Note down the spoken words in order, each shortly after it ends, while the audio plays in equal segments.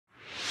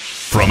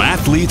From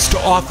athletes to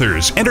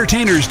authors,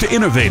 entertainers to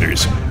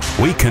innovators,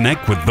 we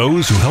connect with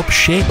those who help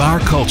shape our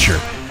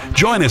culture.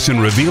 Join us in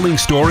revealing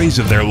stories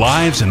of their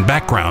lives and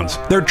backgrounds,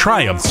 their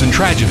triumphs and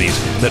tragedies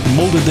that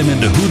molded them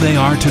into who they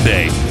are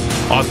today.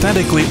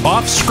 Authentically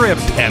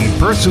off-script and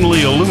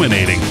personally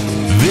illuminating,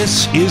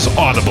 this is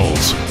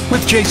Audibles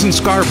with Jason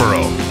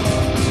Scarborough.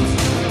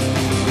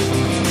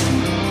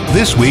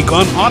 This week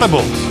on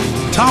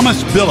Audibles,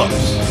 Thomas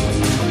Billups.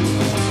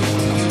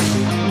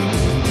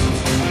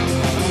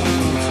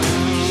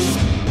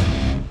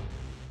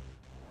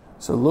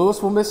 So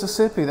Louisville,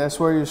 Mississippi, that's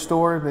where your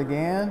story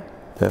began?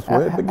 That's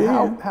where it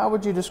began. How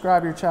would you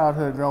describe your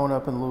childhood growing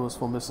up in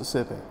Louisville,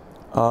 Mississippi?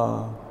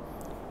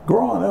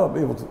 Growing up,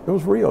 it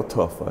was real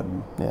tough for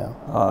me.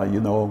 Yeah.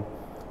 You know,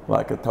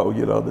 like I told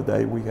you the other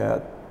day, we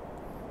had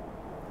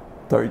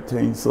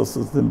 13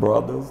 sisters and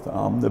brothers.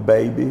 I'm the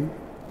baby.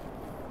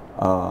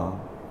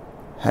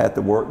 Had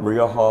to work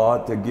real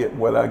hard to get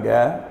what I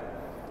got.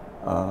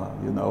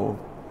 You know,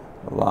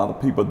 a lot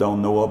of people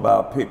don't know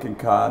about picking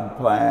cotton,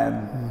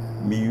 planting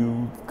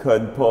mule,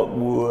 cutting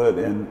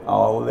pulpwood, and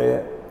all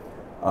that.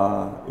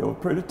 It was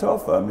pretty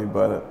tough for me,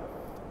 but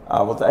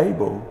I was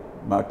able.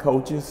 My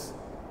coaches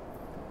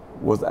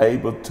was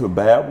able to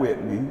bear with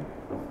me.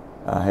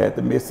 I had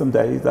to miss some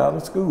days out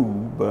of school,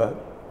 but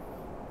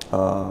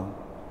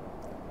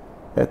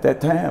at that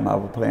time I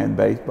was playing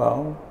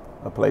baseball.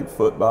 I played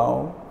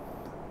football,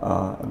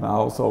 and I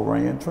also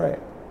ran track.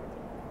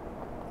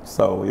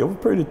 So it was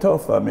pretty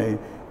tough for me.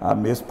 I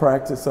missed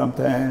practice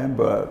sometimes,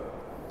 but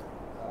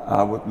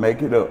I would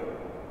make it up.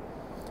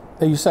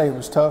 You say it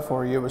was tough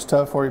for you. It was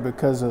tough for you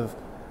because of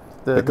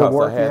the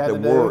work you had to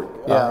do?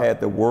 Yeah. I had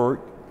to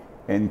work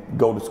and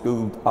go to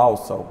school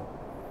also.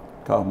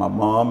 Because my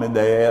mom and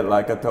dad,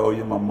 like I told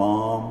you, my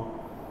mom,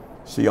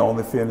 she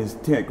only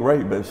finished 10th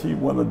grade, but she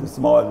one of the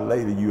smartest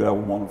ladies you ever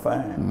want to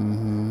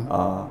find.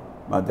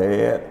 My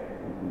dad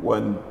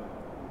wasn't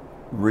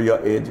real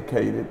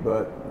educated,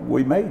 but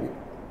we made it,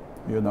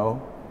 you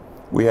know.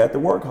 We had to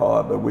work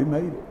hard, but we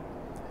made it.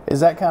 Is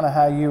that kind of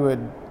how you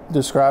would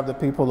describe the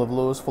people of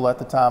Louisville at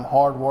the time?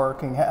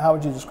 Hardworking? How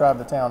would you describe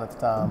the town at the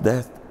time?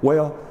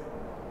 Well,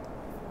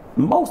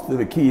 most of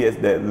the kids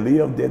that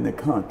lived in the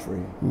country,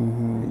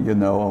 you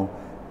know,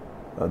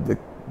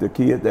 the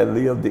kids that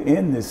lived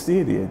in the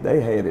city,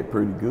 they had it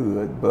pretty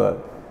good.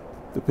 But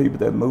the people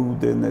that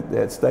moved in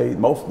that stayed,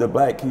 most of the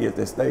black kids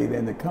that stayed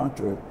in the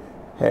country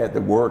had to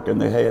work, and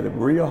they had it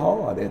real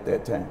hard at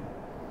that time.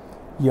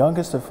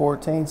 Youngest of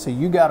 14, so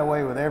you got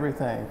away with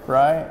everything,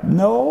 right?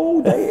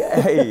 No,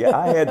 hey,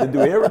 I had to do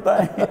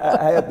everything.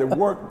 I had to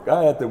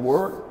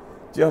work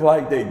just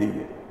like they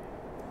did.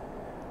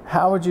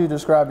 How would you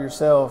describe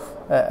yourself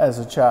as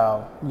a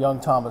child, young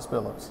Thomas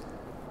Billups?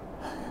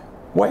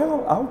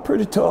 Well, I was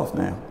pretty tough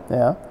now.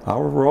 Yeah. I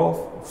was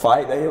rough.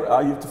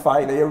 I used to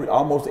fight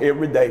almost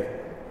every day.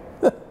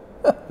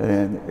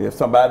 And if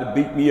somebody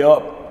beat me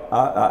up,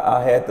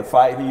 I had to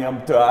fight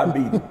him till I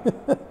beat him.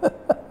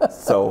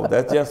 So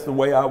that's just the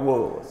way I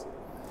was.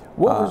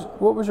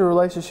 What was your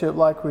relationship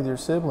like with your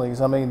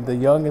siblings? I mean, the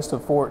youngest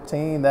of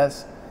 14,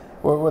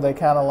 were they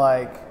kind of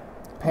like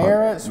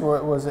parents?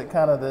 Was it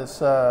kind of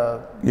this,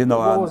 you know,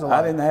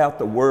 I didn't have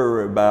to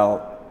worry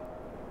about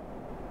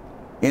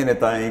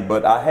anything,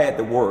 but I had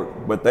to work.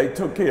 But they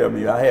took care of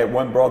me. I had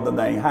one brother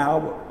named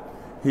Howard.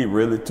 He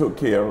really took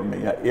care of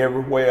me.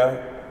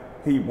 Everywhere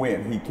he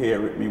went, he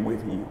carried me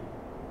with him.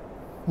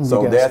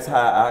 So that's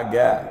how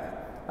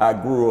I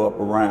grew up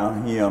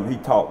around him. He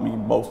taught me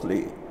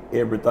mostly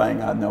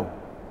everything I know.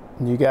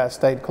 You guys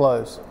stayed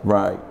close.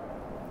 Right.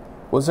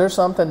 Was there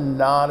something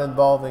not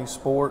involving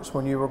sports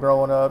when you were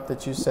growing up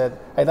that you said,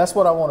 hey, that's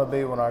what I want to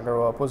be when I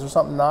grow up? Was there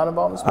something not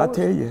involving sports?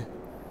 I tell you,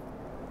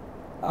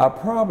 I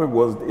probably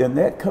was in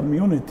that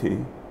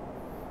community.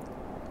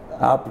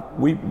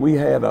 We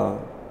had a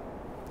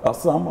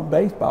summer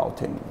baseball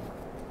team.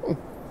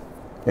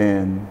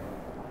 And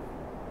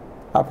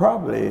I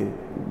probably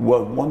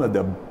was one of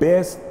the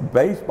best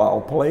baseball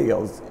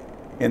players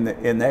in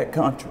that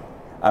country.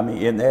 I mean,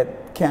 in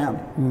that county,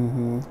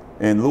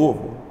 in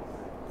Louisville,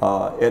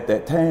 at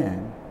that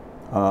time.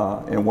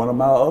 And one of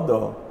my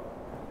other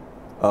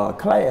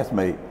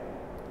classmates,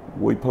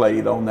 we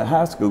played on the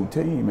high school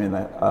team, and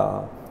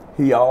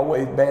he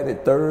always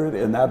batted third,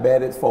 and I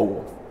batted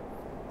fourth.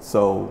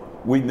 So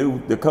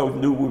the coach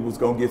knew we was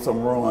gonna get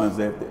some runs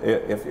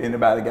if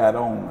anybody got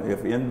on.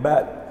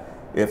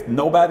 If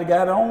nobody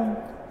got on,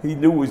 he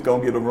knew he was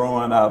going to get a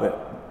run out of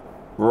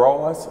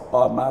Royce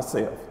or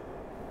myself.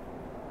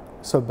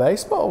 So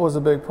baseball was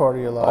a big part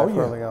of your life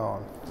early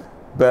on.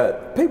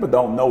 But people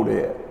don't know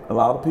that. A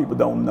lot of people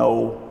don't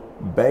know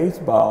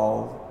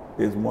baseball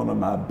is one of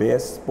my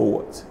best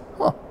sports.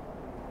 Huh.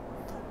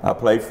 I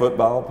played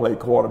football, played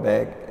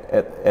quarterback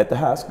at the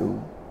high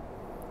school.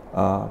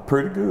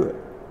 Pretty good.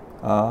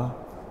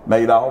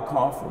 Made all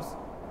conference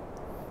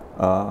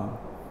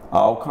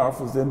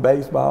in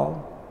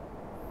baseball.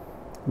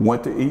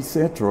 Went to East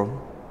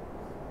Central,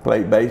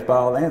 played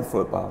baseball and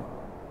football.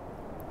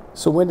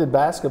 So when did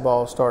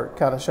basketball start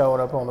kind of showing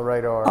up on the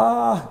radar?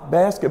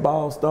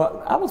 Basketball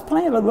I was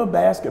playing a little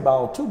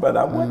basketball too, but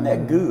I wasn't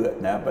that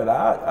good now. But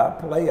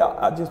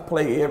I just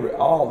play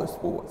all the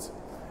sports.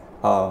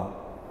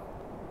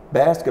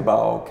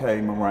 Basketball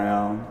came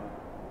around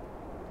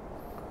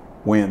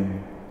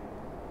when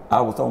I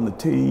was on the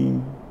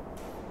team.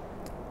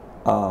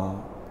 I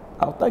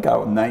think I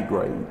was 9th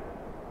grade,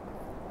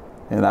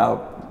 and I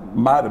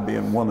might have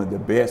been one of the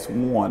best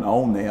one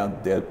on there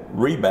that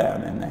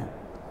rebounding there.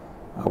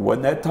 I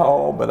wasn't that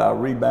tall, but I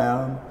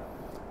rebound,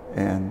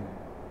 and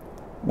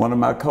one of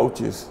my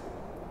coaches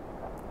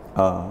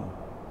got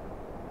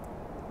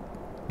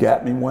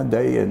me one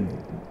day and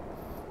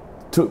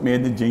took me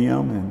in the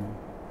gym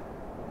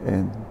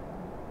and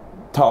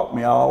taught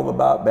me all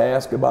about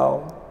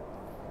basketball.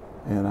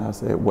 And I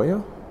said,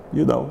 well,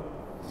 you know,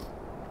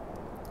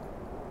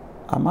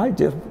 I might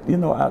just, you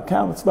know, I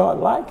kind of started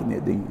liking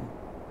it then.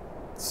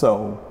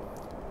 So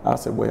I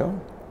said, well,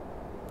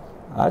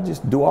 I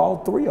just do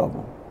all 3 of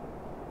them.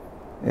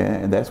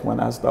 And that's when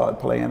I started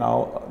playing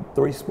all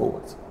 3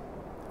 sports.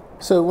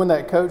 So when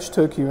that coach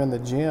took you in the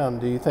gym,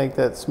 do you think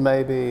that's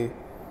maybe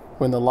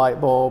when the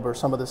light bulb or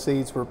some of the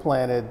seeds were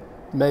planted,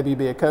 maybe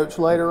be a coach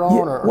later on?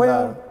 Yeah, or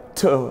well,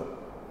 no?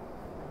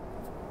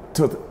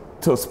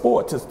 to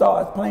sport, to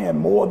start playing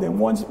more than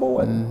one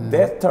sport,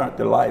 that turned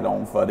the light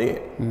on for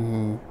that.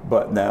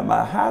 But now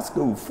my high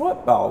school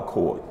football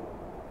coach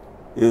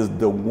is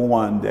the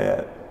one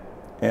that,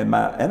 and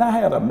I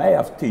had a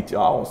math teacher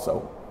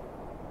also.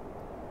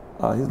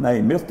 His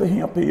name Mr.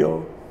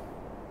 Hemphill.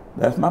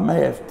 That's my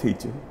math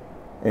teacher.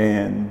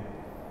 And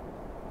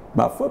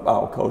my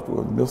football coach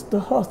was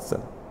Mr.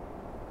 Hudson,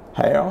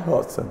 Harold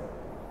Hudson.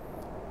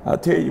 I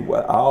tell you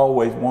what, I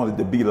always wanted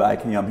to be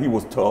like him. He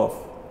was tough.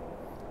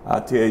 I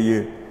tell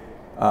you,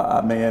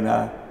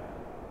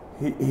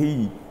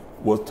 he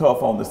was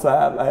tough on the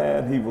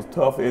sideline. He was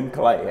tough in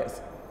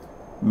class.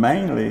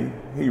 Mainly,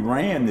 he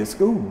ran the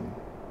school.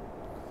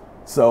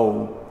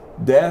 So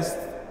that's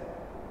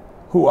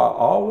who I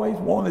always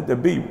wanted to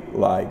be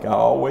like. I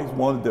always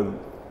wanted to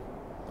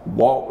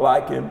walk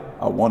like him.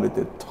 I wanted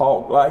to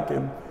talk like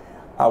him.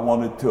 I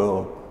wanted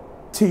to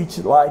teach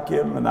like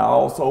him, and I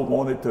also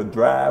wanted to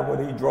drive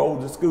when he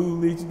drove to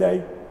school each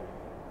day.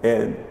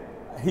 And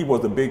he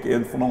was a big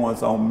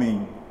influence on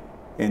me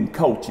in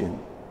coaching,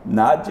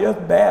 not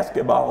just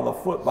basketball or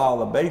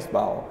football or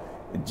baseball,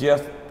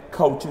 just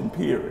coaching,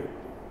 period.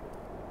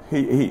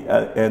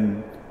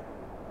 And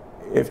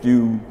if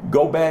you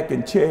go back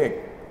and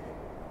check,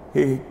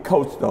 he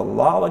coached a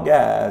lot of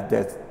guys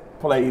that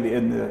played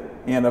in the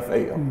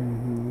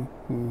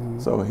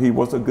NFL. So he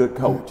was a good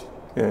coach,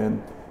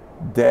 and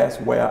that's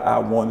where I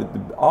wanted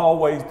to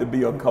always to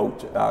be a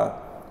coach. I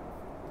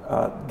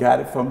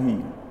got it from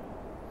him.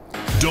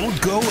 Don't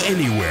go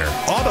anywhere.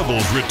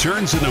 Audibles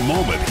returns in a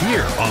moment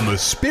here on the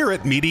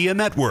Spirit Media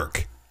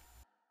Network.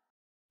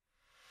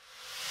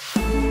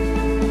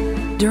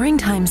 During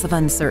times of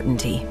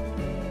uncertainty,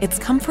 it's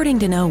comforting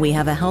to know we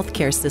have a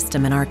healthcare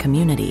system in our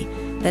community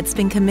that's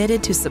been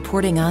committed to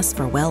supporting us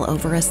for well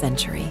over a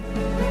century.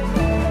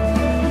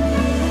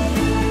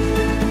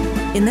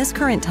 In this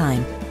current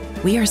time,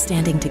 we are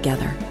standing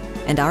together,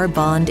 and our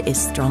bond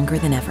is stronger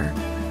than ever.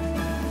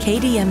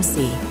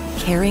 KDMC,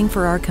 caring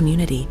for our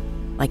community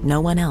like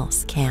no one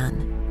else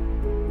can.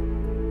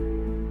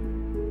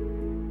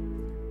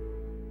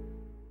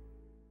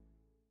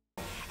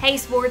 Hey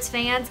sports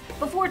fans,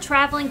 before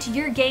traveling to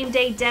your game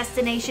day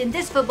destination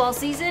this football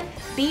season,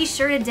 be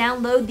sure to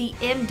download the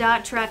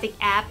M.Dot Traffic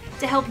app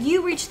to help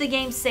you reach the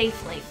game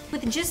safely.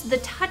 With just the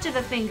touch of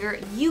a finger,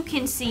 you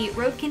can see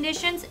road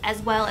conditions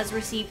as well as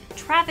receive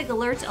traffic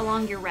alerts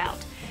along your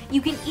route. You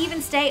can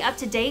even stay up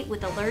to date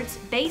with alerts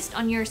based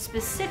on your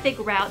specific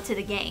route to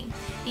the game.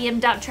 The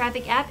M.Dot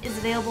Traffic app is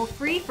available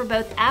free for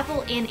both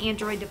Apple and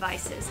Android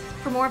devices.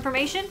 For more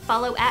information,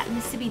 follow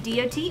 @Mississippi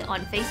DOT on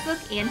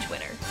Facebook and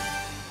Twitter.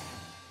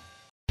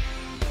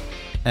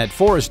 At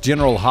Forest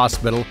General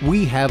Hospital,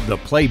 we have the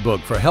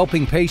playbook for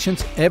helping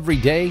patients every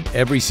day,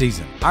 every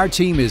season. Our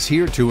team is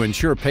here to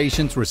ensure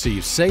patients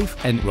receive safe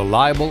and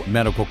reliable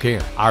medical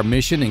care. Our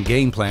mission and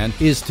game plan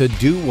is to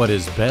do what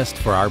is best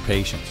for our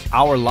patients.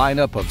 Our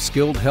lineup of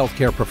skilled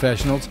healthcare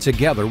professionals,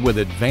 together with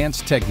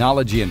advanced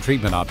technology and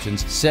treatment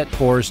options, set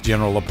Forest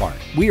General apart.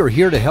 We are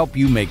here to help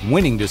you make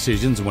winning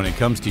decisions when it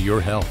comes to your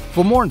health.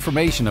 For more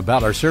information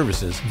about our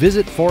services,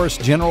 visit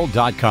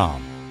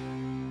forestgeneral.com.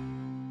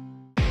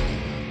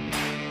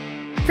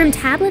 From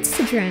tablets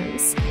to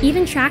drones,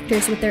 even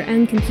tractors with their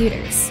own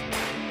computers.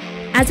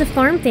 As a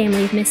farm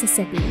family of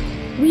Mississippi,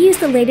 we use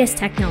the latest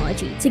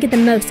technology to get the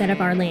most out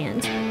of our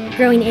land,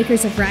 growing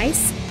acres of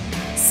rice,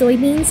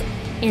 soybeans,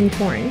 and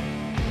corn.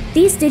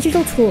 These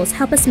digital tools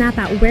help us map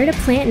out where to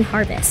plant and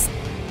harvest.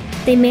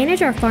 They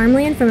manage our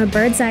farmland from a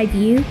bird's eye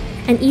view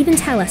and even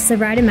tell us the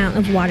right amount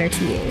of water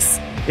to use.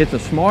 It's a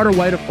smarter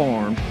way to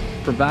farm,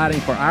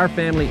 providing for our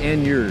family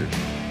and yours,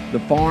 the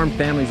farm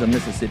families of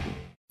Mississippi.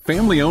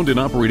 Family owned and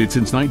operated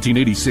since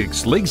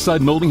 1986,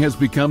 Lakeside Molding has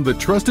become the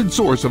trusted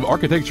source of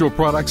architectural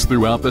products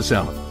throughout the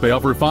South. They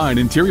offer fine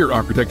interior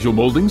architectural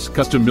moldings,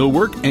 custom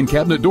millwork, and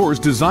cabinet doors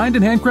designed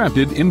and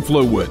handcrafted in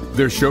Flowwood.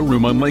 Their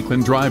showroom on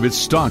Lakeland Drive is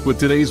stocked with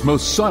today's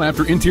most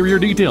sought-after interior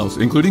details,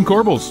 including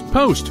corbels,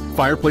 post,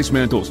 fireplace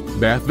mantles,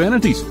 bath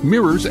vanities,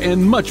 mirrors,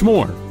 and much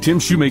more. Tim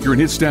Shoemaker and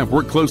his staff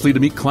work closely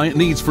to meet client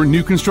needs for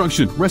new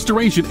construction,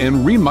 restoration,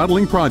 and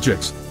remodeling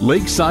projects.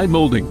 Lakeside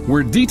Molding,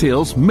 where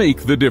details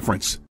make the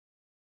difference.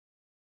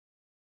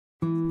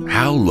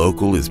 How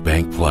local is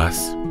Bank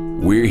Plus?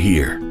 We're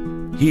here,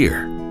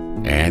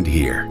 and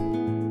here.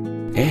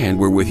 And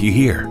we're with you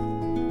here,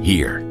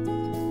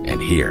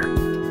 and here.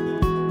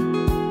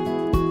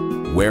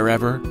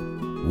 Wherever,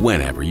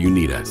 whenever you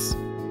need us.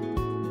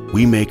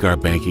 We make our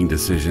banking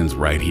decisions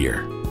right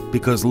here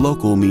because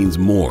local means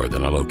more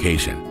than a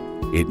location.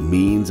 It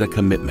means a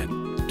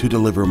commitment to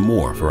deliver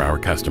more for our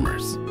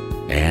customers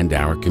and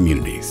our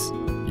communities.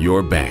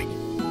 Your bank,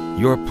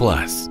 your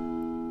plus.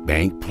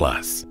 Bank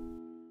Plus.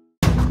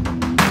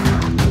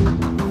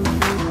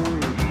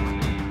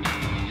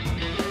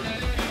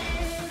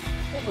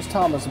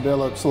 Thomas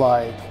Billups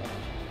like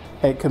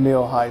at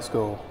Camille High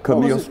School?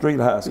 Camille Street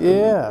High School.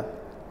 Yeah.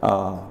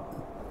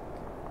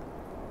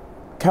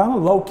 Kind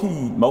of low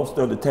key most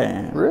of the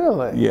time.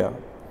 Really? Yeah.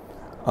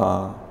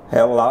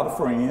 Had a lot of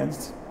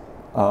friends.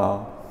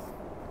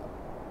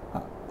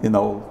 You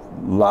know,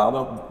 a lot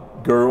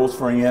of girls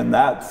friends,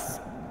 not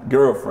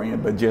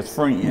girlfriend, but just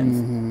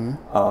friends.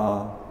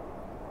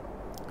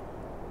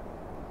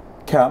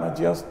 Kind of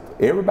just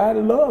everybody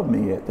loved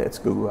me at that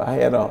school. I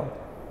had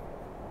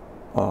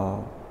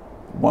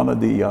one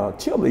of the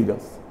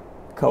cheerleaders,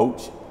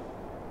 coach,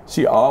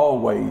 she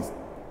always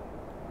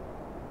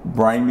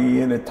bring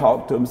me in and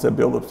talk to him, said,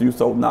 Billups, you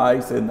so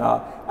nice. And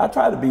I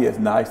tried to be as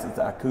nice as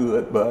I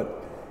could,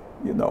 but,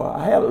 you know,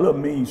 I had a little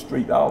mean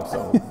streak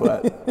also.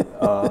 But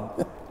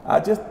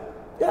I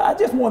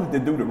just wanted to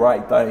do the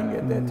right thing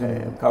at that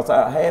time because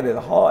I had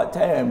a hard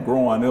time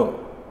growing up.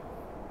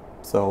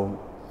 So,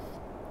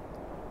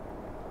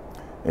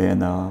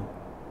 and,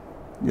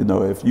 you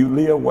know, if you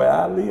live where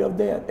I lived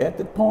at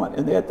the point,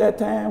 and at that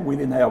time, we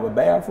didn't have a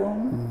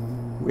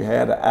bathroom. We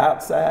had an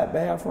outside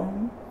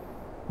bathroom.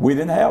 We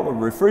didn't have a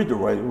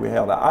refrigerator. We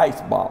had an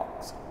ice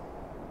box.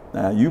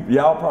 Now,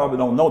 y'all probably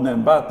don't know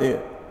nothing about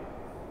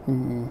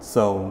that.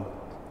 So,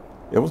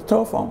 it was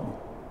tough on me.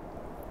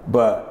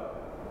 But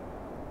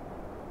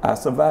I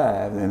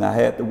survived, and I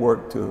had to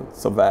work to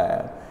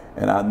survive.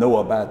 And I know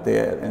about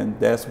that, and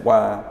that's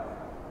why,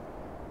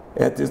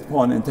 at this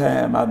point in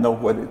time, I know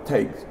what it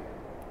takes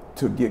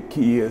to get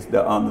kids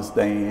to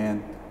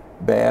understand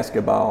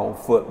basketball,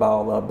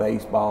 football, or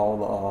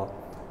baseball.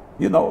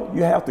 You know,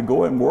 you have to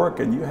go and work,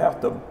 and you have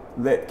to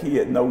let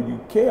kids know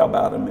you care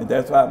about them. And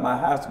that's why my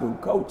high school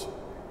coach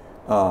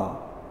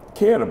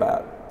cared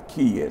about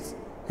kids.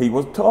 He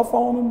was tough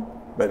on them,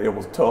 but it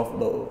was tough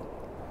love.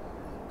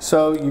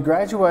 So you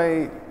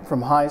graduate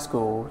from high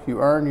school,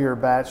 you earn your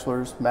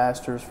bachelor's,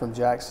 master's from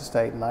Jackson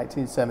State in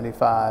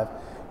 1975.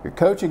 Your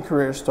coaching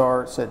career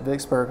starts at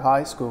Vicksburg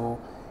High School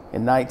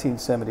in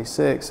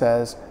 1976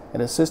 as an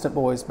assistant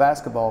boys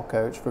basketball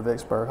coach for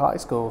Vicksburg High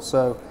School.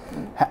 So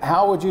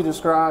how would you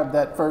describe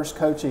that first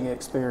coaching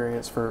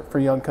experience for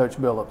young Coach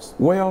Billups?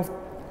 Well,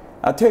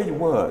 I tell you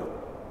what,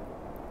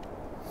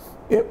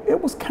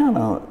 it was kind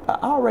of, I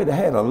already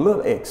had a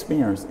little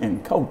experience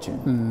in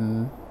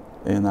coaching.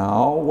 And I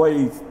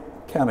always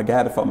kind of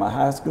got it from my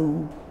high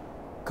school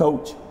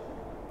coach.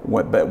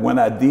 But when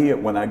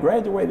I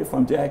graduated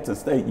from Jackson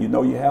State, you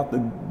know, you have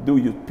to do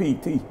your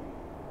PT.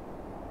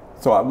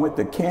 So I went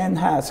to Canton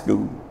High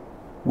School,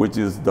 which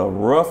is the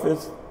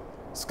roughest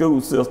school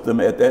system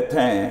at that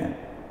time.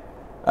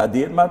 I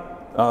did my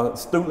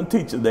student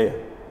teacher there.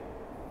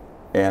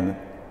 And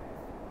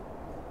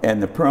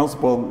the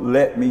principal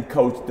let me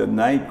coach the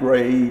 9th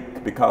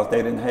grade because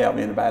they didn't have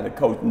anybody to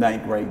coach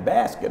 9th grade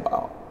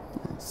basketball.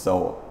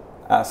 So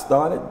I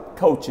started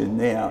coaching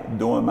there,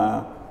 doing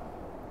my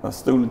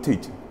student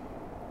teaching.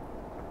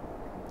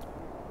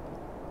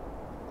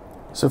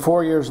 So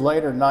 4 years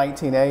later,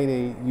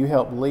 1980, you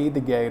helped lead the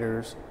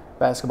Gators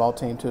basketball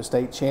team to a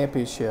state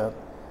championship.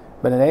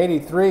 But in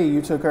 '83, you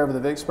took over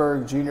the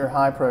Vicksburg junior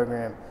high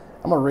program.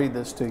 I'm going to read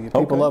this to you.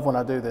 People love when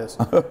I do this.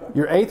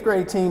 Your 8th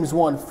grade teams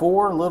won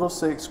 4 Little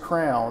Six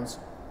crowns.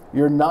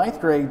 Your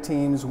 9th grade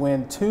teams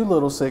win 2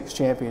 Little Six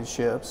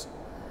championships.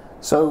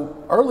 So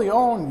early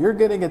on, you're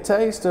getting a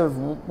taste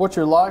of what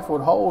your life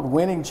would hold,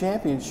 winning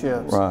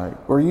championships. Right.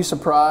 Were you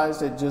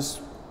surprised at just,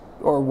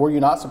 or were you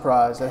not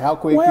surprised at how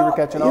quick you were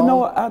catching on? You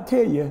know, I'll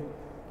tell you,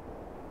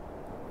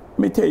 let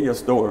me tell you a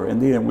story,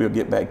 and then we'll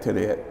get back to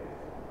that.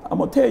 I'm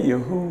going to tell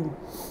you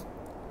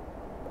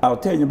I'll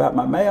tell you about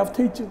my math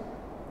teacher.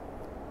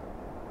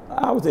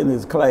 I was in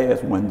his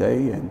class one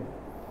day, and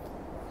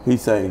he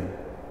said,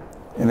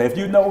 and if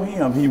you know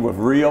him, he was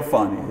real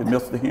funny,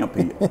 Mr.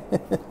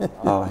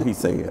 Hemphill. He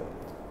said,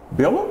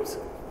 Billups?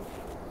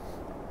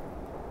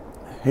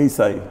 He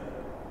said,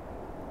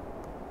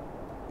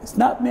 it's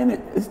not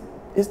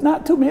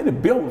too many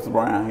Billups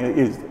around here,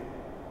 is it?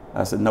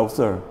 I said, no,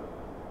 sir.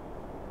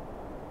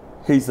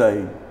 He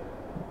said,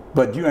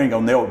 but you ain't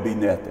gonna never be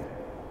nothing.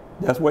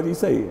 That's what he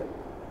said.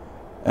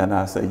 And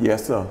I said,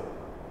 yes, sir.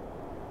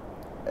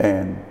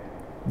 And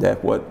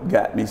that's what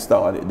got me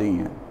started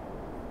then.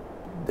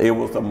 It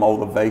was a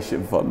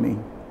motivation for me.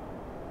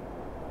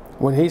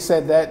 When he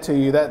said that to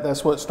you,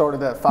 that's what started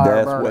that fire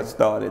burning. That's what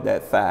started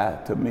that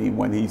fire to me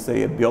when he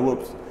said,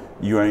 Billups,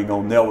 you ain't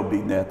gonna never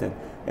be nothing.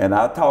 And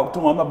I talked to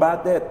him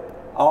about that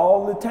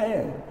all the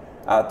time.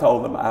 I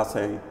told him, I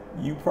say,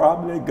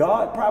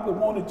 God probably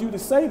wanted you to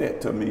say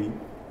that to me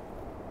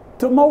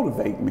to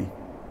motivate me.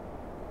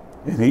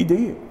 And he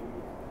did.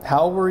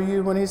 How old were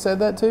you when he said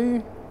that to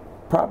you?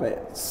 Probably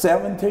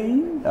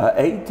 17,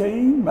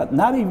 18, but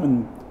not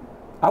even,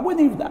 I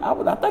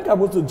think I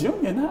was a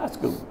junior in high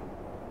school.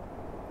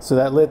 So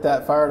that lit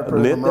that fire to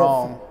prove him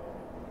wrong.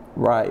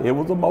 Right, it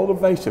was a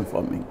motivation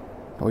for me.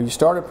 Well, you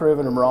started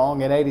proving him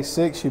wrong. In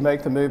 '86, you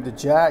make the move to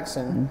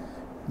Jackson,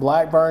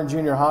 Blackburn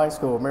Junior High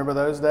School. Remember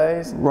those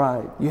days?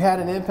 Right. You had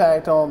an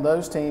impact on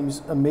those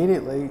teams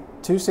immediately.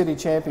 2 city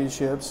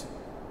championships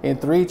in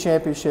 3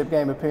 championship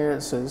game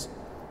appearances.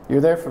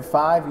 You're there for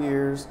 5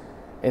 years,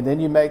 and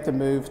then you make the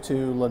move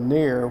to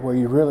Lanier, where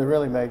you really,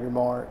 really made your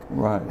mark.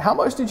 Right. How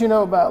much did you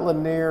know about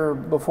Lanier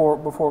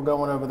before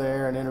going over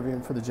there and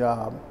interviewing for the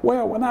job?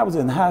 Well, when I was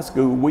in high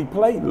school, we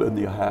played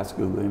Lanier High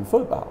School in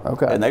football.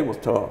 Okay. And they was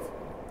tough.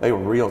 They were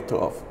real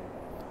tough.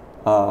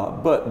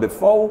 But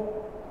before,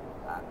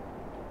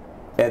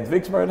 at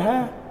Vicksburg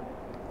High,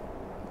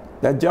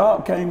 that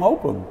job came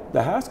open,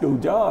 the high school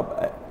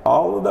job.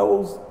 All of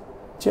those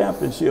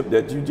championships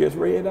that you just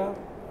read out,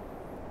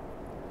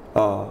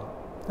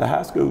 the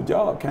high school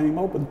job came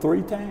open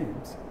 3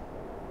 times.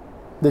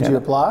 Did you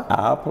apply?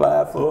 I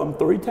applied for them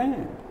 3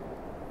 times.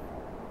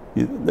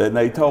 Then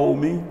they told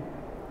me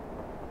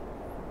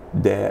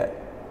that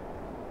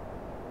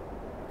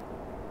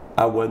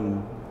I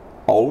wasn't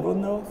old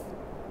enough.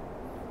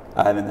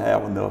 I didn't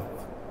have enough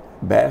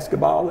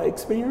basketball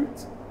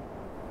experience.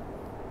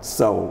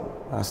 So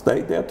I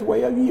stayed there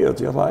 12 years,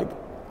 just like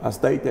I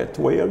stayed there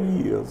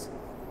 12 years.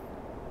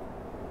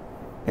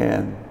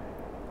 And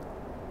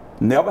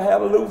never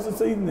had a losing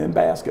season in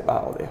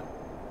basketball there.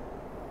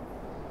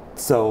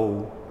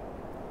 So,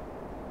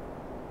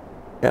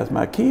 as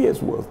my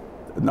kids was,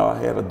 I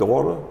had a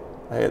daughter,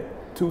 I had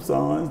 2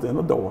 sons and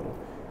a daughter.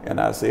 And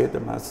I said to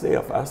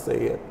myself, I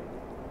said,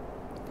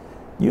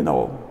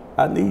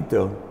 I need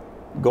to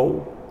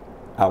go.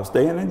 I was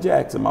staying in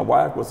Jackson, my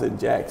wife was in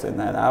Jackson,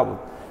 and I would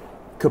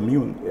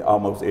commute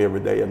almost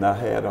every day, and I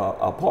had an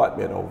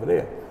apartment over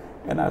there.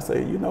 And I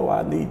said,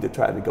 I need to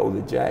try to go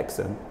to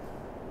Jackson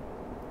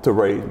to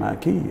raise my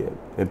kid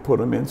and put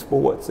them in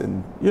sports,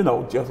 and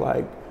just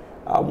like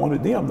I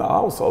wanted them to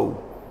also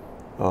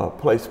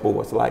play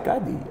sports like I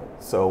did.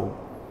 So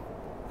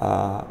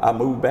I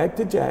moved back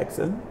to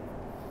Jackson,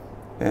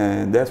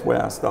 and that's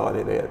where I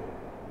started at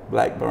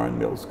Blackburn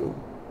Middle School.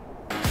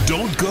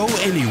 Don't go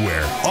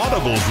anywhere.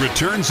 Audibles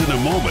returns in a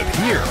moment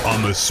here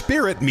on the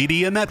Spirit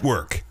Media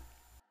Network.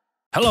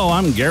 Hello,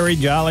 I'm Gary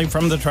Jolly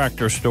from the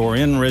Tractor Store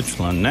in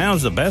Richland.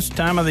 Now's the best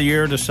time of the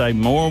year to save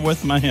more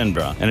with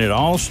Mahindra, and it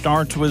all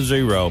starts with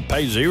 0.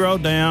 Pay 0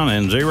 down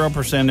and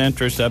 0%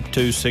 interest up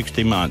to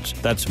 60 months.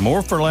 That's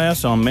more for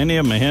less on many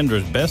of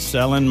Mahindra's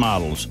best-selling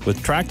models,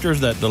 with tractors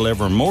that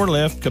deliver more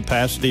lift,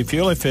 capacity,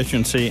 fuel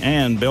efficiency,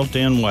 and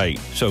built-in weight.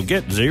 So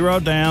get 0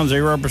 down,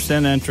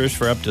 0% interest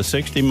for up to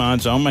 60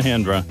 months on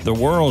Mahindra, the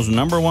world's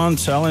 #1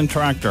 selling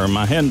tractor,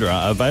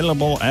 Mahindra,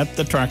 available at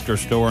the Tractor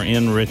Store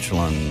in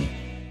Richland.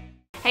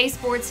 Hey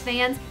sports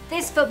fans,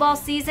 this football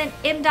season,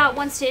 MDOT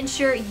wants to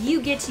ensure you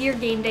get to your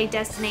game day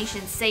destination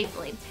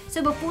safely.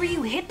 So before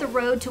you hit the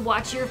road to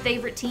watch your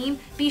favorite team,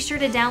 be sure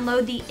to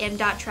download the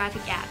MDOT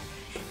Traffic app.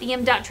 The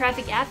MDOT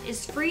Traffic app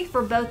is free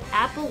for both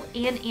Apple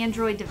and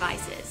Android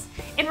devices.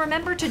 And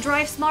remember to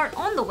drive smart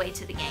on the way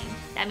to the game.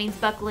 That means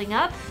buckling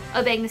up,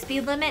 obeying the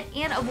speed limit,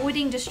 and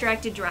avoiding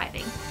distracted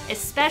driving,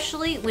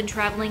 especially when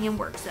traveling in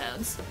work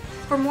zones.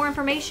 For more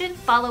information,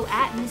 follow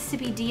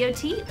 @Mississippi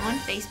DOT on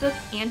Facebook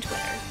and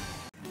Twitter.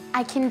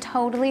 I can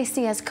totally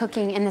see us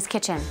cooking in this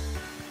kitchen.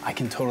 I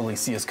can totally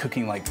see us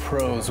cooking like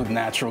pros with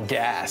natural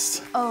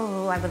gas.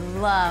 Oh, I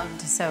would love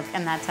to soak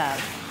in that tub.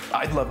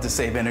 I'd love to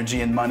save energy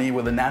and money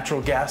with a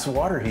natural gas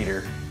water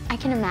heater. I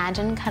can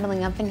imagine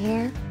cuddling up in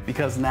here.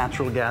 Because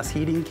natural gas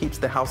heating keeps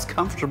the house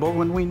comfortable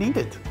when we need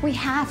it. We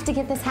have to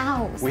get this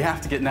house. We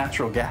have to get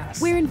natural gas.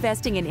 We're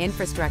investing in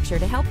infrastructure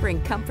to help bring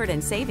comfort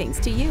and savings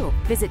to you.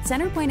 Visit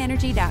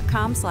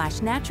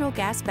centerpointenergy.com/natural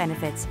gas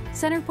benefits.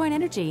 CenterPoint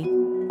Energy,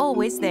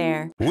 always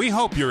there. We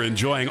hope you're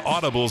enjoying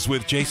Audibles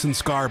with Jason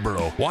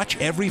Scarborough. Watch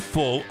every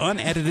full,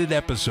 unedited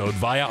episode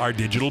via our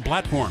digital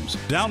platforms.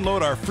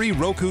 Download our free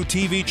Roku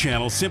TV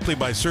channel simply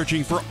by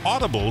searching for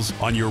Audibles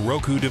on your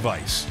Roku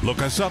device.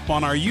 Look us up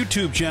on our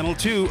YouTube channel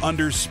too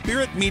under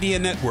Spirit Media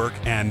Network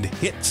and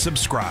hit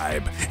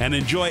subscribe. And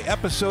enjoy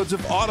episodes of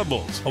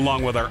Audibles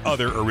along with our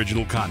other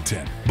original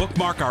content.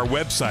 Bookmark our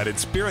website at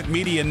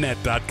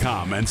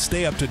spiritmedianet.com and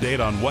stay up to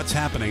date on what's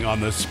happening on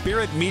the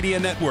Spirit Media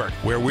Network,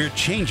 where we're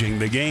changing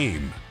the game.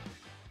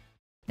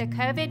 The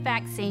COVID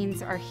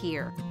vaccines are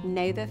here.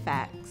 Know the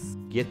facts.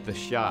 Get the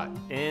shot.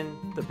 End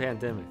the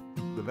pandemic.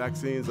 The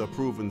vaccines are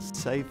proven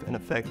safe and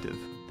effective.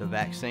 The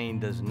vaccine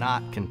does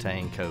not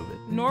contain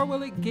COVID. Nor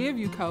will it give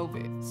you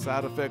COVID.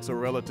 Side effects are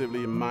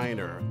relatively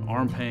minor.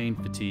 Arm pain,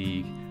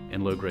 fatigue,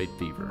 and low-grade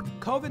fever.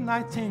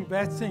 COVID-19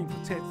 vaccine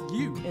protects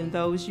you and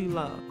those you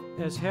love.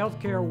 As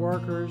healthcare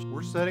workers,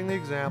 we're setting the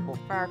example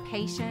for our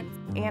patients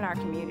and our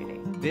community.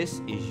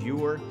 This is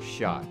your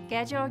shot.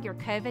 Schedule your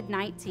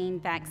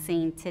COVID-19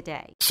 vaccine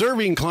today.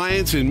 Serving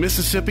clients in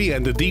Mississippi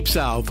and the Deep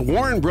South,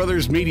 Warren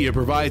Brothers Media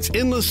provides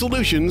endless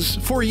solutions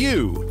for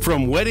you.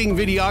 From wedding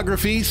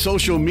videography,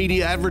 social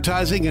media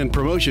advertising and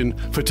promotion,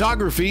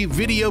 photography,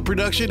 video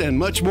production, and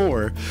much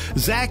more,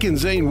 Zach and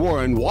Zane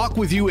Warren walk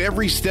with you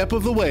every step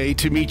of the way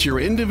to meet your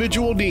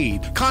individual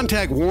need.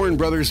 Contact Warren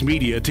Brothers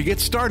Media to get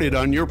started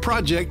on your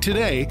project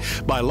today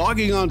by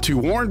logging on to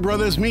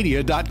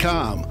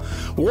warrenbrothersmedia.com.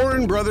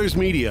 Warren Brothers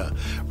Media.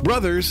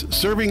 Brothers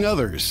serving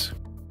others.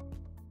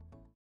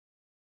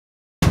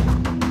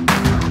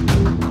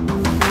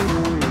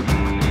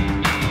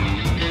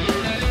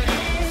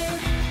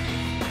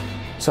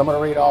 So I'm going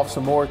to read off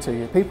some more to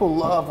you. People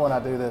love when I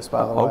do this,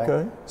 by the way.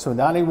 Okay. So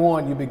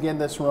 91, you begin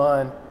this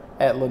run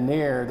at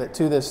Lanier that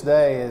to this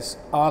day is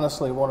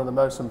honestly one of the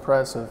most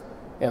impressive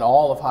in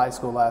all of high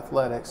school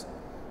athletics.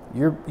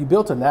 You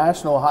built a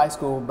national high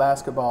school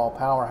basketball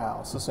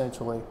powerhouse,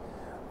 essentially.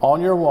 On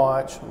your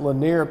watch,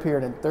 Lanier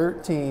appeared in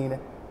 13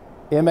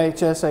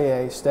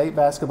 MHSAA state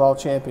basketball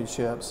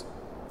championships.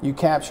 You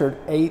captured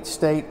 8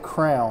 state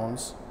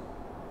crowns.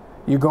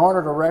 You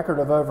garnered a record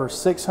of over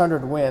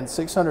 600 wins,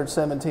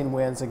 617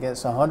 wins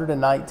against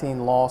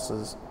 119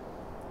 losses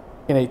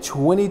in a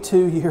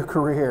 22-year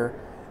career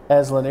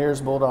as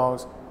Lanier's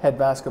Bulldogs head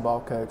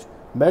basketball coach.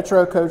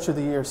 Metro Coach of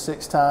the Year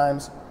 6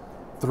 times,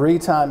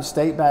 3-time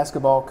State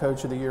Basketball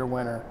Coach of the Year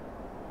winner.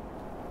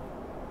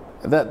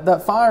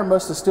 That fire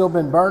must have still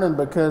been burning,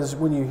 because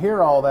when you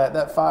hear all that,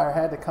 that fire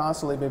had to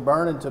constantly be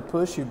burning to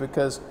push you,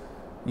 because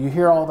you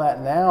hear all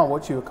that now,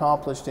 what you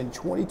accomplished in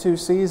 22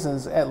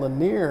 seasons at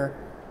Lanier.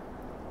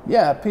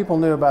 Yeah, people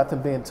knew about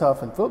them being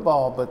tough in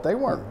football, but they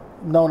weren't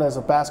known as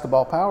a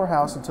basketball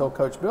powerhouse until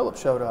Coach Billups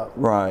showed up.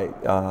 Right.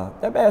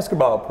 That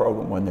basketball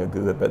program wasn't that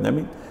good, but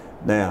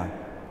now,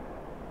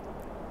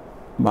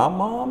 my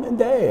mom and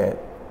dad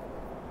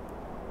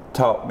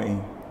taught me.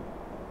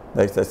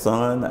 They said,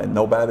 son,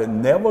 nobody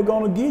never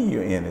gonna give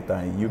you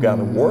anything. You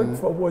gotta work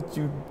for what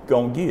you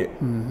gonna get.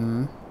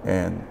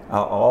 And I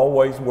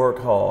always work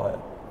hard.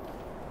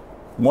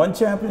 1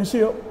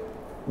 championship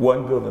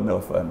wasn't good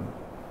enough for me.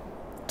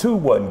 2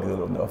 wasn't good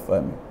enough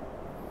for me.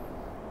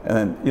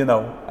 And you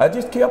know, I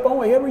just kept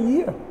on every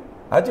year.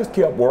 I just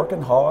kept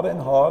working harder and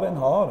harder and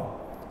harder.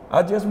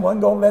 I just wasn't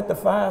gonna let the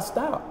fire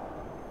stop.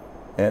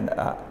 And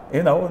I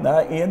end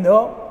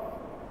up,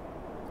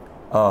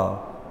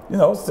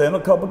 send a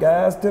couple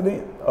guys to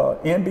the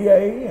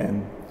NBA,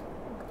 and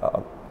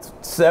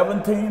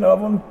 17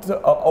 of them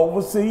to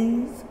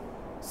overseas.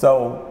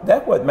 So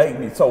that's what made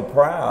me so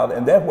proud,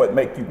 and that's what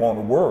makes you want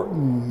to work.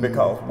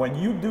 Because when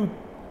you do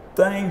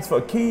things for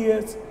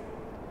kids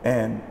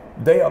and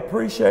they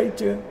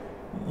appreciate you,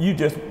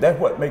 that's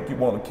what makes you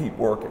want to keep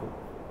working.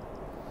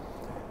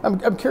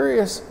 I'm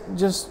curious,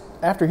 just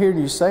after hearing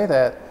you say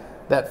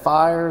that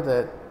fire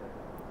that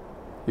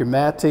your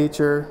math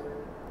teacher,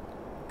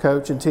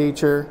 coach and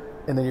teacher,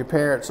 and then your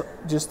parents,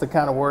 just the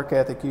kind of work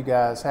ethic you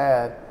guys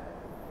had,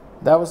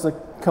 that was the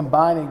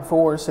combining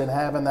force in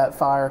having that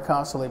fire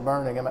constantly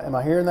burning. Am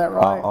I hearing that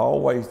right? I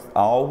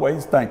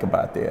always think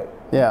about that.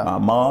 Yeah. My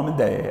mom and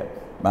dad,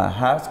 my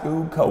high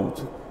school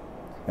coach,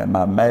 and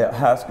my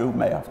high school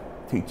math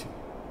teacher.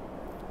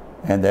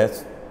 And I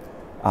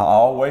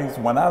always,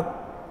 when I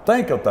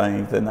think of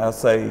things, and I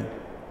say,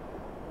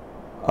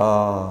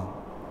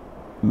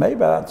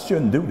 maybe I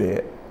shouldn't do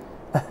that.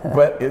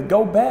 But I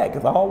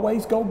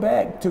always go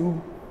back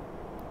to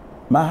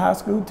my high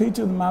school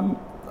teachers and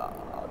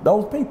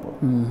those people.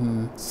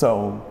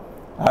 So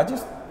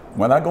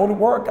when I go to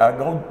work, I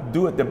go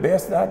do it the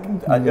best I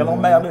can. It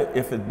don't matter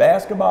if it's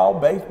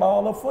basketball,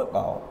 baseball, or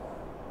football.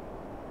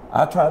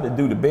 I try to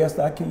do the best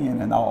I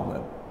can in all of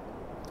it.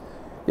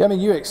 Yeah, I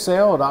mean, you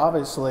excelled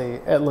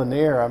obviously at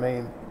Lanier. I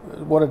mean,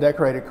 what a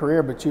decorated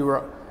career, but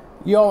you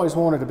always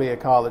wanted to be a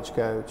college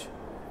coach.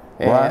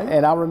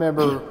 And I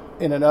remember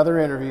in another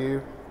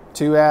interview,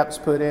 2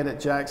 apps put in at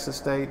Jackson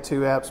State,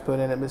 2 apps put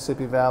in at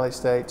Mississippi Valley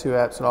State, 2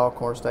 apps at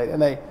Alcorn State,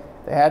 and they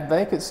had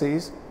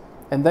vacancies,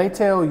 and they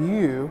tell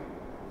you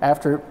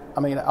after,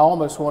 I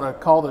almost want to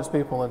call those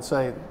people and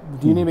say,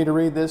 do you need me to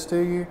read this to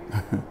you?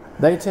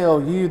 They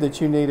tell you that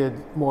you needed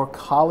more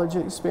college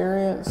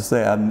experience. I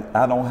say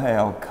I don't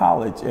have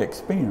college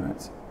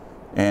experience,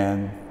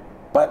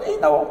 but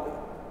it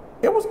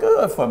was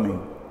good for me.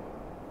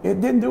 It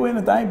didn't do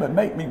anything but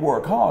make me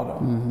work harder.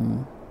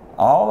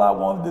 All I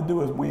wanted to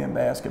do is win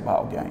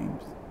basketball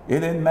games.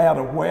 It didn't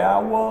matter where I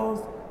was,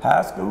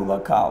 high school or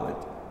college.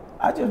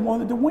 I just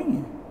wanted to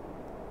win.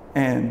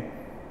 And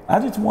I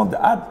just wanted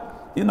to, I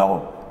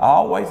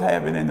always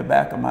have it in the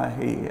back of my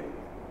head.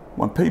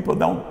 When people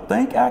don't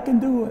think I can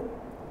do it,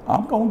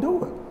 I'm going to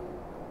do it.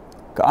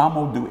 'Cause I'm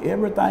going to do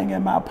everything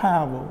in my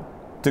power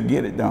to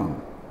get it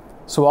done.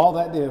 So all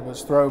that did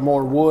was throw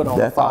more wood on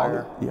the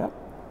fire. Yep.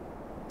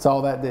 That's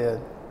all that did.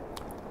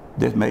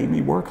 Just made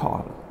me work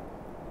harder.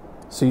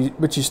 So,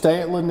 but you stay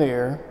at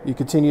Lanier, you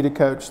continue to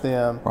coach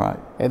them. Right.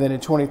 And then in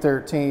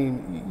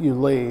 2013, you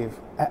leave.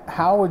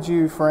 How would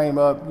you frame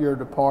up your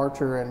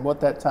departure and what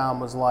that time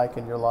was like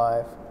in your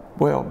life?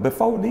 Well,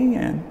 before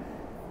then,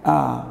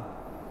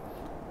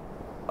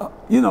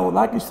 you know,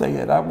 like you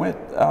said,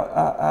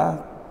 I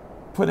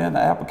put in an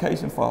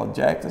application for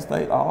Jackson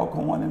State,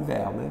 Alcorn, and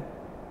Valley.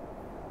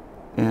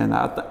 And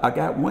I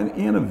got one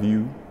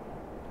interview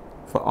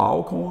for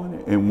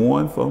Alcorn and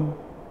one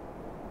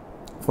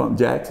from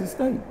Jackson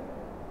State.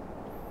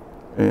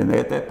 And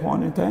at that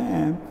point in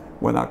time,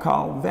 when I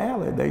called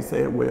Valley, they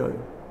said, well,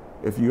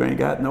 if you ain't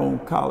got no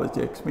college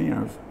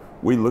experience,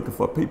 we're looking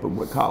for people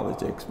with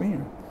college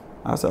experience.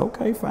 I said,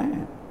 okay,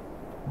 fine.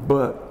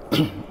 But,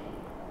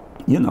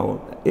 you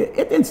know, it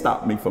didn't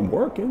stop me from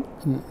working.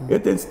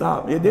 It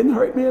didn't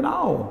hurt me at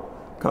all,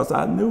 because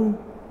I knew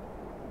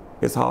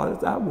as hard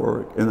as I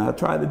work and I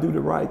tried to do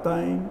the right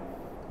thing.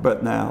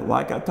 But now,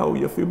 like I told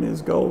you a few minutes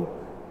ago,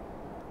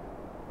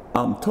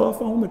 I'm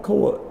tough on the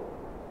court,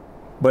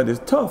 but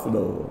it's tough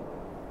love.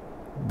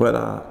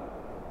 But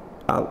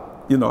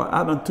you know,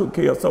 I done took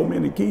care of so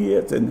many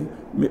kids, and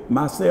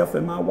myself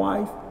and my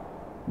wife,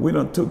 we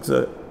done took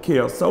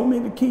care of so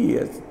many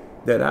kids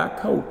that I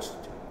coached.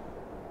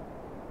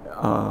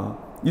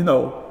 You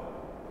know,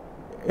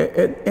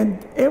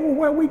 and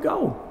everywhere we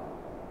go,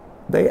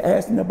 they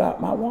asking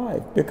about my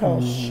wife,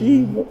 because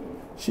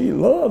she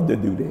loved to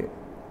do that.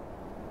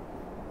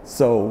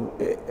 So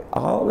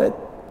all that,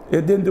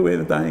 it didn't do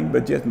anything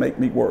but just make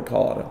me work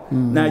harder.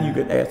 Now you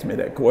can ask me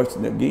that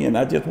question again.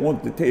 I just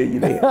wanted to tell you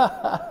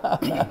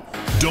that.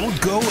 Don't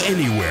go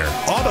anywhere.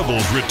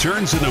 Audibles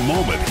returns in a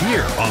moment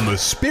here on the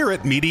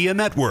Spirit Media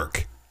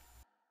Network.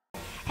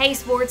 Hey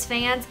sports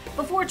fans,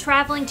 before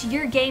traveling to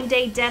your game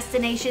day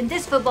destination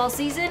this football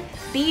season,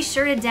 be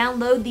sure to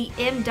download the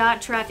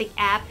M.Traffic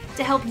app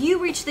to help you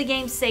reach the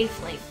game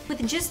safely.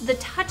 With just the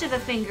touch of a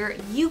finger,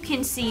 you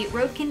can see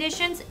road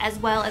conditions as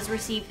well as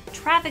receive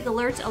traffic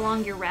alerts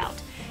along your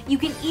route. You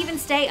can even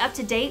stay up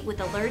to date with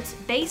alerts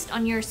based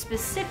on your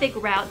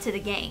specific route to the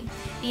game.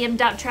 The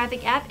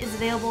M.Traffic app is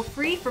available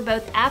free for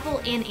both Apple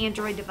and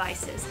Android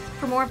devices.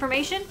 For more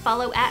information,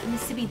 follow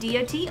 @Mississippi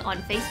DOT on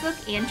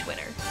Facebook and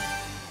Twitter.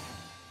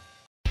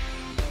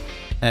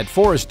 At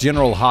Forest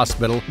General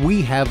Hospital,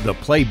 we have the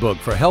playbook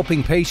for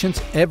helping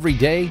patients every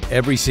day,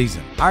 every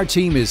season. Our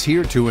team is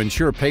here to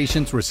ensure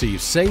patients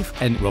receive safe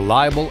and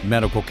reliable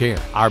medical care.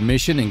 Our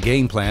mission and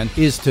game plan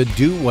is to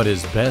do what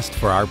is best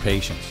for our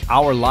patients.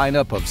 Our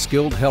lineup of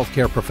skilled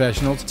healthcare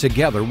professionals,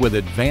 together with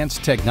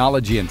advanced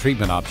technology and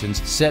treatment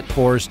options, set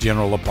Forest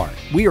General apart.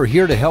 We are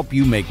here to help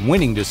you make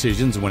winning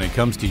decisions when it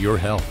comes to your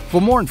health. For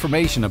more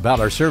information about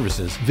our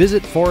services,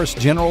 visit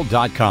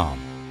forestgeneral.com.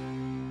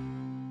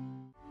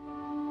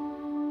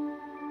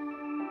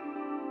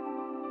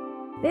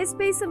 This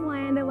piece of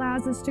land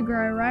allows us to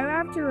grow row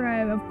after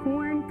row of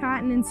corn,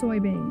 cotton, and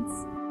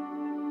soybeans.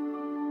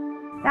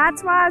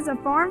 That's why, as a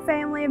farm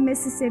family of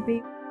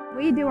Mississippi,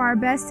 we do our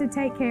best to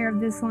take care of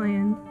this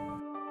land.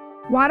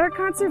 Water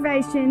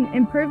conservation,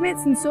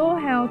 improvements in soil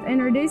health,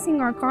 and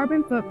reducing our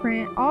carbon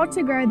footprint, all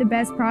to grow the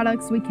best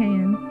products we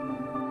can.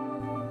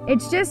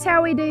 It's just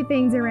how we do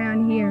things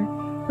around here,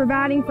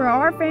 providing for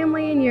our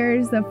family and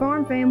yours, the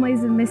farm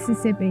families of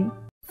Mississippi.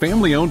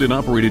 Family owned and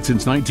operated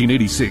since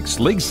 1986,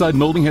 Lakeside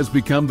Molding has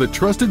become the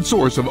trusted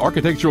source of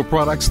architectural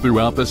products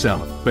throughout the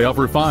South. They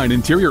offer fine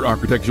interior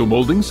architectural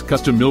moldings,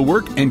 custom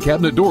millwork, and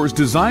cabinet doors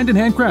designed and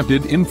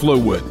handcrafted in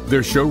Flowwood.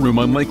 Their showroom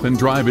on Lakeland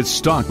Drive is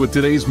stocked with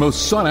today's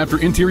most sought-after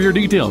interior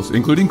details,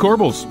 including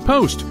corbels,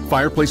 post,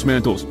 fireplace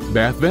mantles,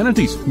 bath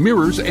vanities,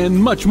 mirrors, and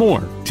much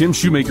more. Tim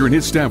Shoemaker and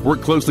his staff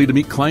work closely to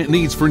meet client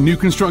needs for new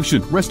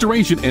construction,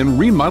 restoration, and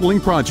remodeling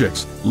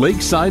projects.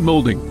 Lakeside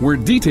Molding, where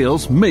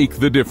details make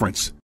the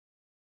difference.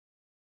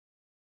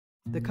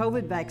 The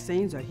COVID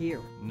vaccines are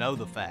here. Know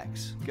the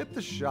facts. Get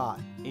the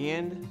shot.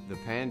 End the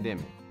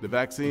pandemic. The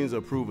vaccines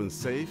are proven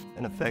safe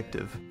and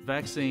effective.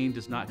 Vaccine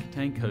does not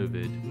contain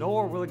COVID,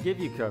 nor will it give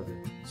you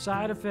COVID.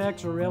 Side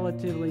effects are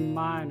relatively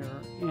minor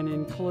and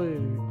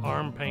include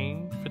arm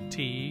pain,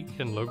 fatigue,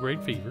 and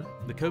low-grade fever.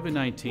 The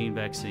COVID-19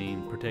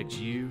 vaccine protects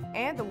you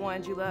and the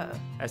ones you love.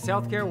 As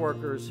healthcare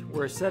workers,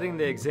 we're setting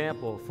the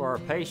example for our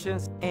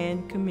patients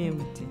and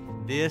community.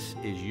 This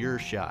is your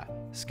shot.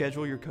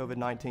 Schedule your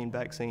COVID-19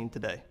 vaccine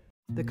today.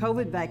 The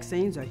COVID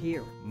vaccines are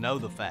here. Know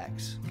the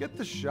facts. Get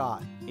the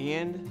shot.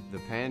 End the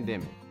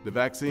pandemic. The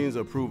vaccines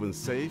are proven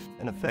safe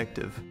and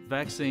effective.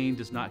 Vaccine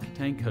does not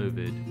contain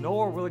COVID,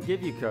 nor will it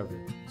give you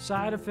COVID.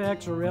 Side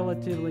effects are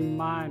relatively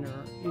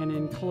minor and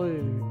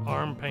include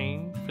arm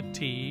pain,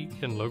 fatigue,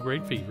 and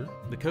low-grade fever.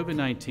 The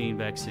COVID-19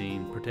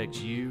 vaccine protects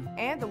you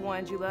and the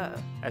ones you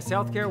love. As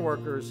healthcare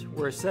workers,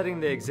 we're setting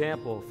the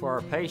example for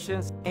our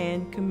patients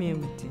and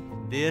community.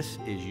 This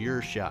is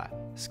your shot.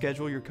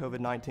 Schedule your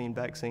COVID-19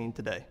 vaccine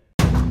today.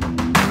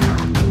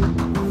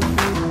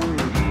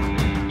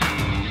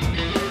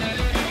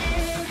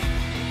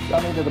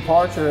 I mean, the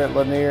departure at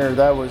Lanier,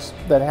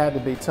 that had to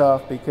be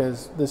tough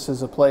because this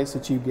is a place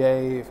that you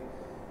gave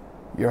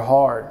your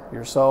heart,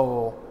 your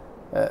soul.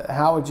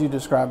 How would you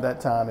describe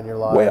that time in your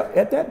life? Well,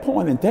 at that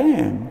point in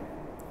time,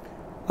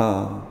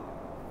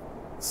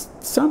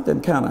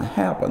 something kind of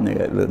happened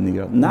there at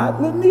Lanier.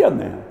 Not Lanier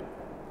now.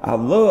 I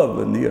love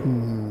Lanier.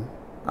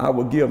 I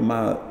would give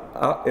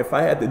if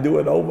I had to do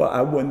it over,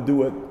 I wouldn't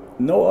do it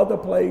no other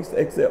place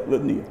except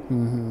Lanier.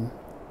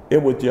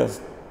 It was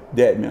just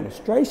the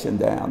administration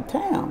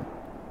downtown.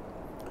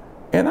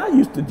 And I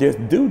used to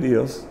just do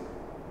this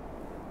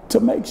to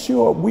make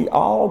sure we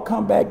all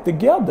come back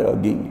together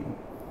again.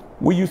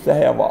 We used to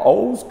have an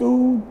old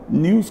school,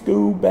 new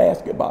school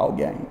basketball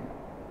game.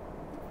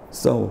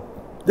 So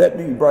that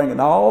means bringing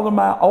all of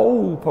my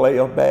old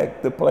players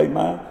back to play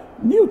my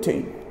new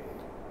team.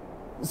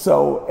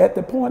 So at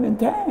the point in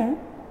time,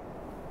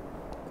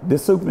 the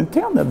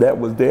superintendent that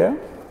was there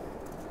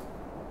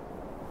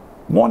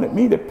wanted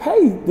me to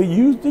pay to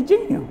use the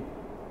gym.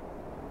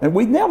 And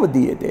we never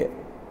did that.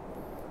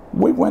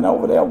 We went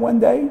over there one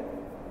day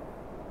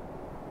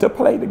to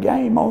play the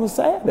game on a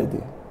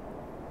Saturday.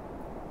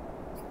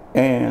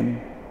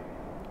 And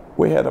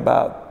we had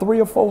about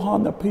 300 or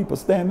 400 people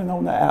standing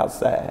on the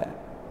outside.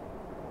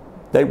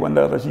 They wouldn't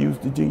let us use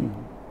the gym.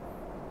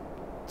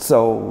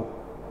 So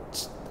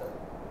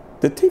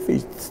the TV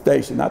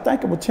station, I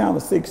think it was Channel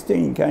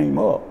 16, came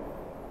up.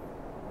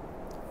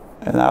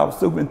 And our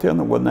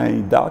superintendent was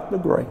named Dr.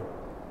 Gray.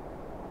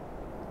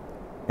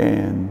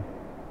 And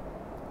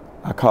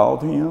I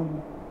called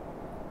him,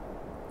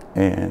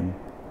 and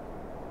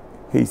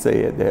he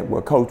said that,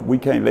 well, Coach, we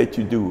can't let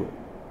you do it.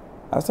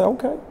 I said,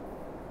 okay.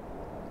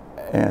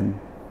 And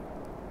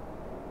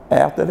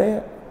after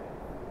that,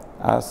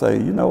 I say,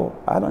 you know,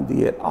 I done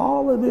did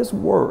all of this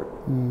work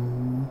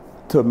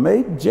to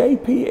make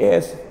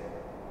JPS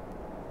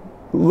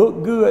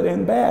look good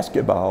in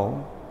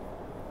basketball.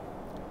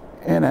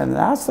 And then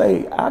I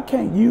say, I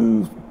can't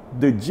use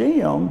the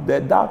gym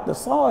that Dr.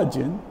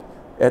 Sargent,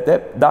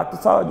 Dr.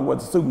 Sargent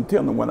was the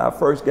superintendent when I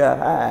first got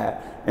hired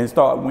and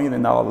started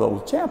winning all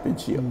those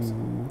championships.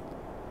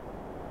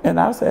 And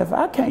I said, if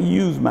I can't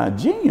use my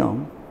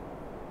gym,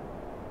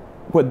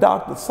 what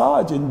Dr.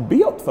 Sargent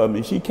built for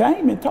me, she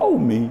came and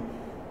told me,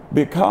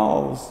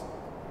 because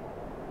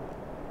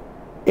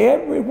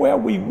everywhere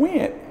we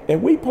went, if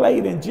we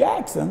played in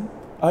Jackson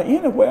or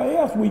anywhere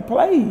else we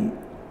played,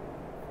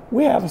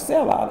 we had a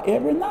sellout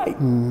every night.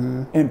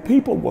 And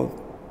people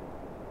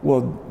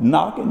were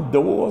knocking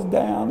doors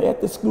down at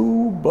the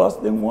school,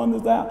 busting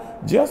windows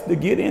out just to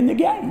get in the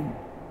game.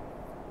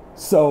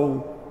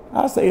 So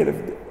I said,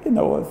 if they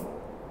don't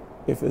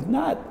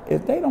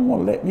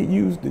want to let me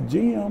use the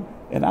gym,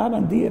 and I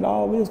done did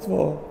all this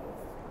for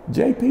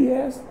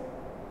JPS,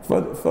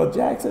 for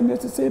Jackson,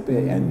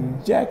 Mississippi,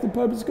 and Jackson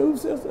Public School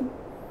System,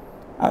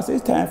 I said,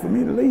 it's time for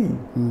me to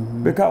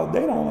leave because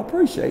they don't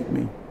appreciate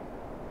me.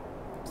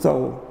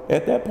 So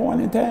at that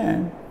point in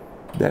time,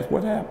 that's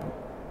what happened.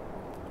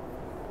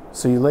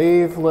 So you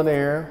leave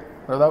Lanier,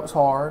 or that was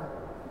hard,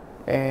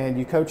 and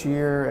you coach a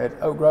year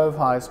at Oak Grove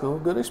High School.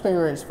 Good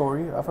experience for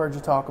you. I've heard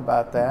you talk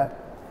about that.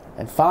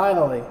 And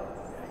finally,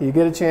 you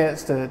get a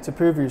chance to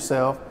prove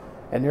yourself,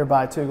 and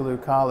nearby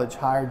Tougaloo College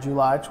hired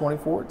July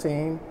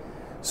 2014.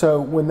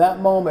 So when that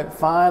moment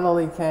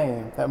finally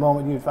came, that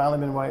moment you'd finally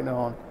been waiting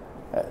on,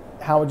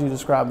 how would you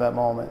describe that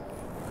moment?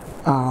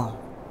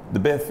 The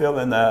best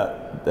feeling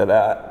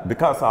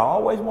because I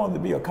always wanted to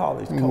be a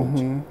college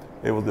coach.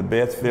 It was the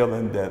best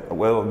feeling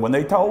when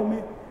they told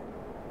me,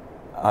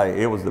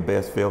 it was the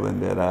best feeling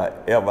that I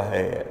ever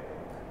had,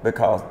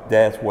 because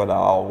that's what I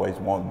always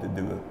wanted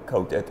to do,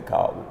 coach at the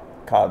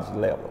college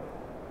level.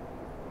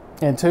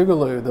 And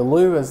Tougaloo, the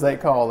Lou as they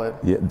call it.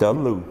 Yeah, the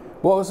Lou.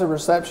 What was the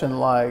reception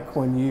like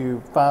when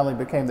you finally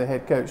became the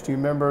head coach? Do you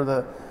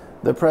remember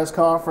the press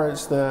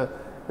conference, the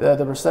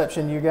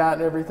reception you got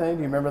and everything?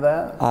 Do you remember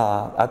that?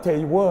 I tell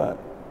you what,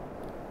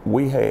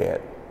 we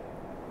had.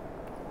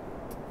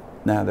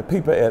 Now the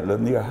people at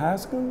Lanier High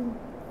School,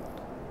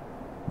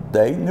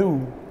 they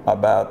knew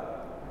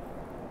about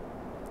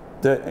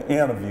the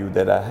interview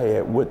that I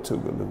had with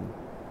Tougaloo.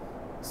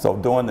 So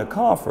during the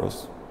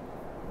conference,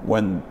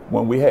 when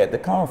we had the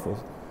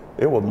conference,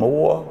 there were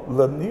more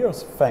Lanier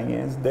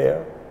fans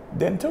there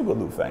than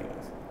Tougaloo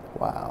fans.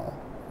 Wow.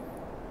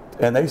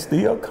 And they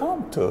still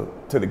come to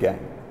the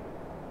game.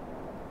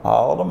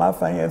 All of my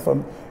fans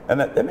and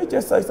let me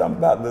just say something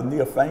about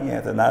Lanier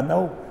fans, and I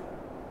know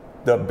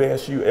the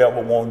best you ever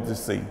wanted to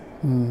see.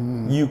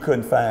 You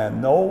couldn't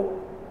find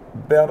no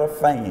better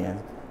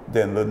fans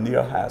than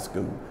Lanier High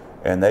School.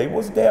 And they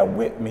was there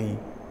with me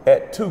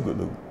at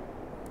Tougaloo.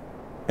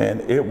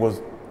 And it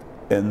was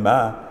in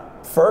my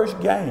first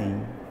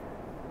game,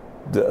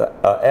 the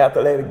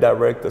athletic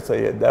director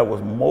said there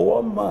was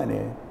more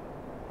money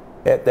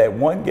at that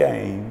one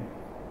game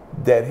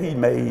that he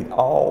made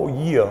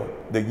all year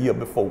the year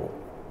before.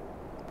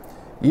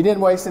 You didn't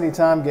waste any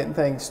time getting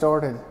things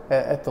started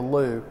at the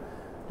Lou.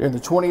 During the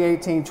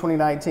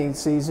 2018-2019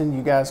 season,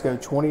 you guys go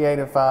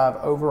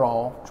 28-5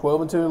 overall,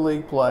 12-2 in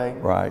league play.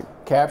 Right.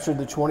 captured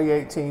the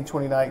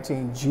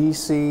 2018-2019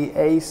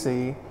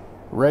 GCAC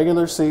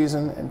regular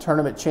season and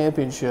tournament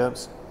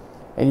championships,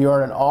 and you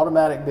earn an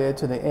automatic bid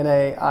to the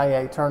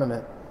NAIA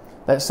tournament.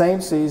 That same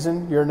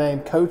season, you're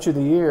named Coach of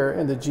the Year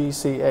in the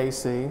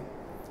GCAC.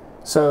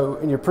 So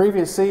in your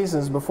previous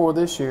seasons before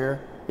this year,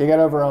 you got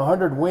over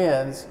 100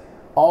 wins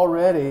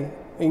already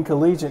in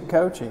collegiate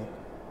coaching.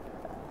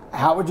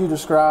 How would you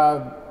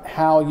describe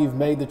how you've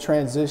made the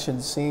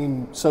transition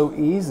seem so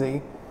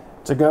easy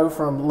to go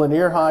from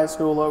Lanier High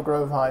School, Oak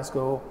Grove High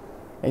School,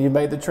 and you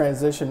made the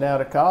transition now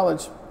to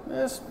college?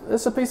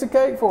 It's a piece of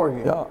cake for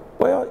you. Yeah,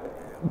 well,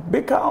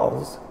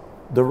 because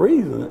the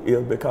reason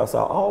is because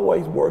I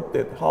always worked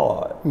it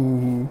hard.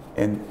 Mm-hmm.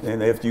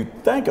 And if you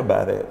think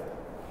about it,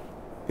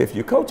 if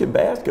you're coaching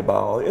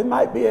basketball, it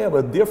might be at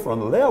a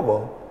different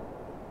level,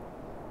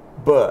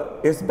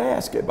 but it's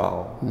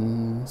basketball.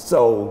 Mm-hmm.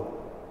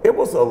 So it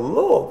was a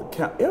little,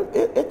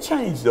 it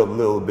changed a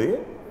little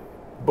bit,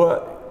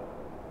 but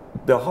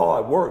the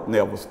hard work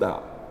never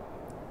stopped.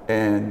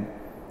 And,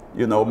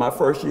 you know, my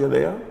first year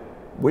there,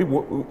 we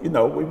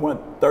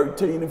went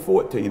 13 and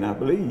 14, I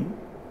believe.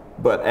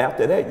 But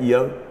after that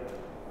year,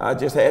 I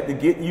just had to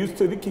get used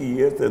to the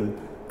kids and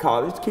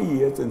college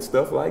kids and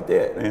stuff like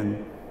that.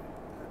 And,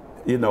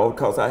 you know,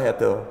 because I had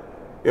to,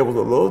 it was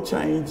a little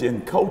change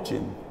in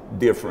coaching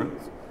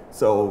difference.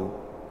 So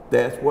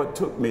that's what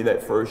took me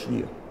that first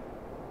year.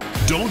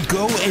 Don't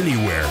go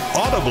anywhere.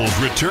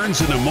 Audibles returns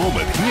in a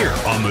moment here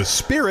on the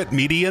Spirit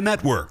Media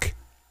Network.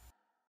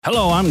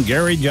 Hello, I'm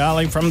Gary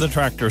Jolly from the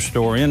Tractor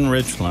Store in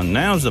Richland.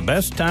 Now's the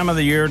best time of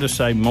the year to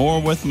save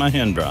more with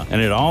Mahindra, and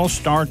it all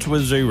starts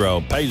with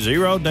zero. Pay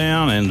zero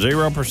down and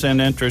 0%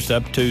 interest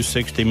up to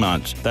 60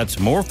 months. That's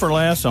more for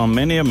less on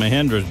many of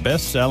Mahindra's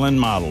best-selling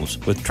models,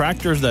 with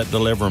tractors that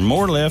deliver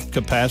more lift,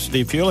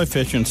 capacity, fuel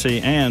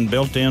efficiency, and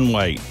built-in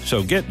weight.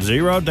 So get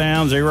zero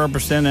down,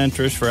 0%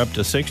 interest for up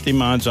to 60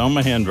 months on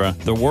Mahindra,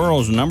 the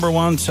world's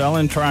 #1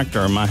 selling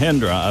tractor,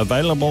 Mahindra,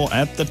 available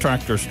at the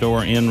Tractor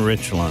Store in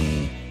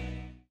Richland.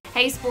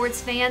 Hey sports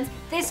fans,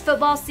 this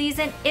football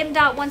season,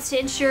 MDOT wants to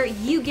ensure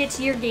you get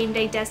to your game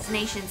day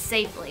destination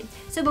safely.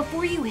 So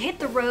before you hit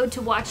the road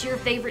to watch your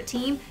favorite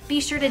team,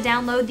 be sure to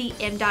download the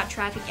MDOT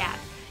Traffic app.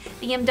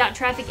 The MDOT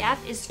Traffic app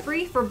is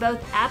free for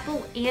both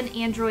Apple and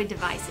Android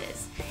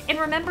devices. And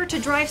remember to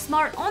drive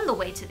smart on the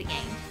way to the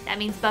game. That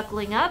means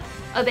buckling up,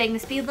 obeying the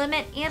speed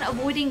limit, and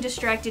avoiding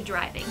distracted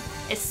driving,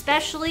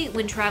 especially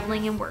when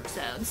traveling in work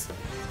zones.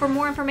 For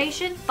more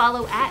information,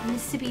 follow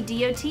 @Mississippi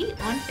DOT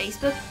on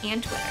Facebook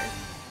and Twitter.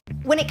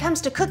 When it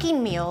comes to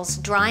cooking meals,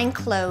 drying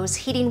clothes,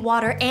 heating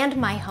water, and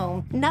my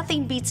home,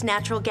 nothing beats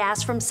natural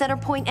gas from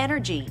CenterPoint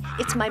Energy.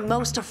 It's my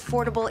most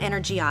affordable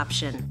energy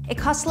option. It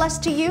costs less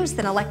to use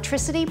than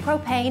electricity,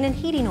 propane, and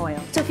heating oil.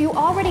 So if you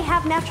already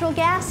have natural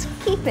gas,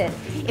 keep it.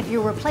 If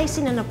you're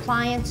replacing an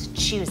appliance,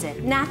 choose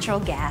it. Natural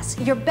gas,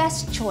 your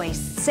best choice.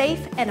 Safe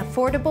and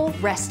affordable,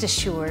 rest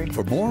assured.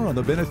 For more on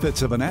the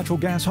benefits of a natural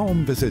gas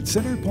home, visit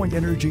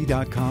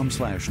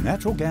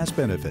centerpointenergy.com/natural gas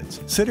benefits.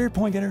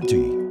 CenterPoint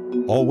Energy,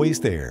 always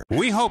there.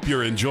 We hope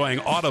you're enjoying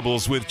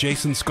Audibles with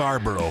Jason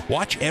Scarborough.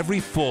 Watch every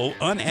full,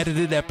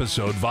 unedited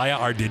episode via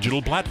our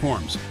digital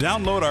platforms.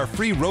 Download our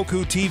free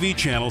Roku TV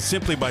channel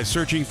simply by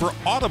searching for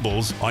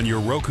Audibles on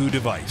your Roku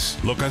device.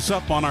 Look us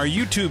up on our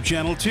YouTube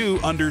channel too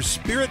under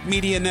Spirit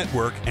Media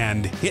Network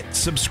and hit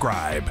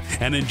subscribe.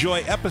 And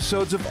enjoy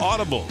episodes of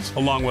Audibles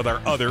along with our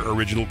other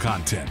original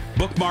content.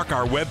 Bookmark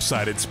our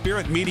website at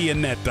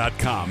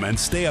spiritmedianet.com and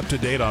stay up to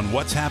date on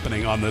what's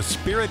happening on the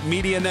Spirit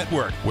Media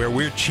Network, where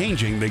we're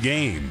changing the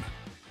game.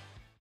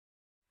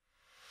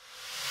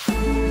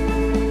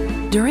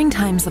 During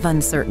times of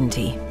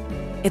uncertainty,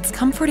 it's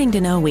comforting to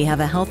know we have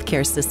a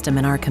healthcare system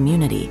in our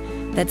community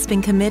that's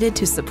been committed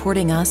to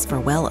supporting us for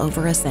well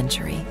over a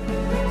century.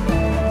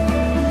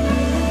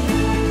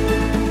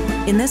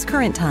 In this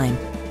current time,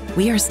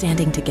 we are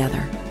standing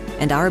together,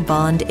 and our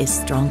bond is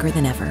stronger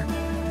than ever.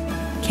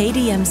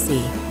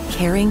 KDMC,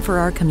 caring for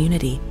our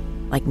community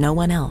like no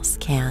one else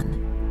can.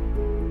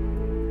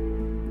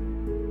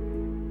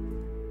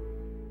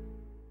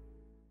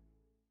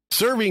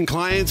 Serving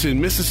clients in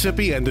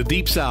Mississippi and the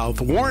Deep South,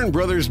 Warren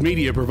Brothers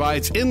Media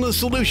provides endless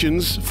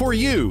solutions for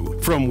you.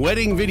 From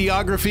wedding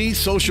videography,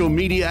 social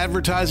media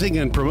advertising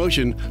and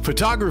promotion,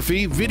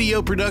 photography,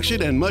 video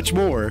production, and much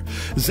more,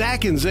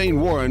 Zach and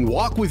Zane Warren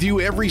walk with you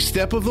every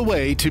step of the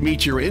way to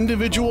meet your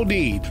individual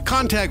need.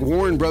 Contact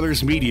Warren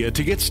Brothers Media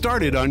to get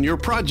started on your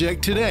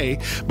project today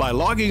by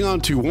logging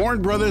on to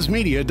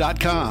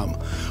warrenbrothersmedia.com.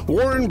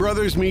 Warren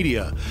Brothers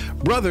Media.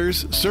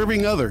 Brothers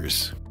serving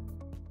others.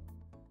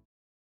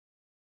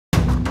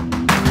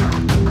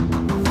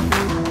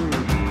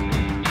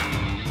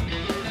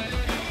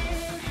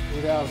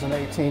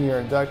 2018, you're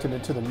inducted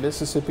into the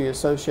Mississippi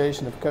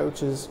Association of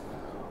Coaches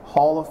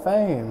Hall of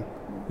Fame.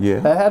 Yeah.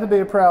 That had to be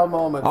a proud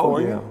moment for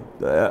you.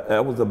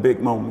 That was a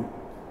big moment.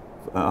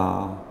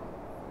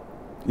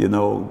 You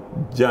know,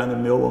 Johnny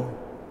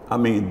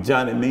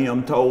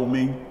Mim told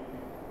me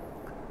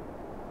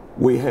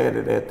we had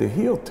it at the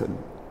Hilton.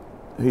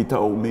 He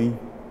told me,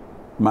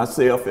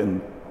 myself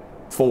and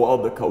 4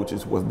 other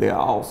coaches was there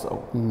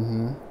also.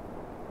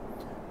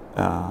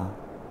 I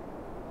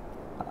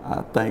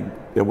think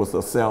it was a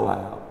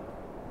sellout.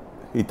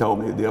 He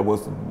told me there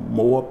was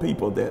more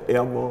people that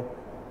ever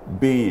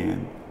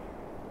been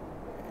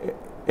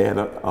at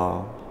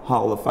a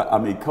Hall of Fame, I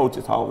mean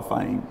Coaches Hall of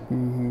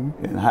Fame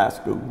in high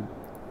school.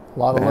 A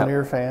lot of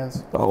Lanier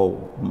fans.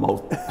 Oh,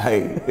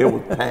 hey, it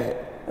was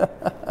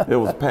packed. It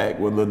was packed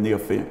with Lanier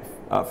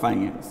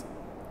fans.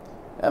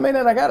 I mean,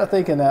 and I got to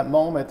think in that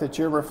moment that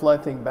you're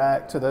reflecting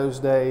back to those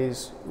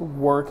days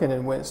working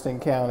in Winston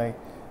County,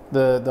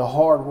 the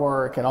hard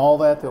work and all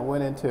that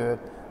went into it.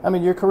 I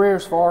mean, your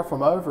career's far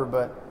from over,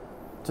 but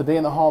to be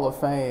in the Hall of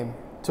Fame,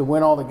 to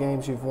win all the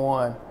games you've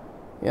won,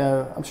 you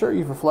know, I'm sure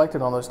you've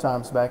reflected on those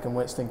times back in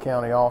Winston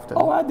County often.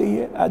 Oh, I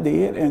did.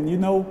 And you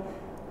know,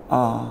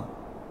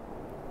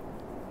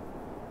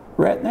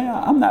 right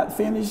now I'm not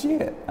finished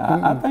yet.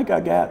 I think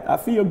I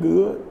feel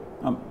good.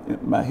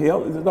 My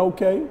health is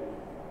okay.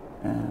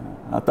 And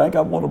I think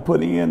I want to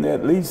put in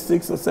at least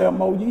 6 or 7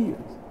 more years.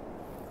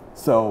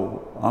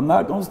 So I'm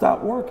not going to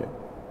stop working.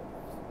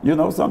 You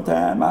know,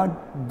 sometimes I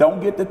don't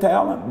get the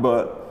talent,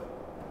 but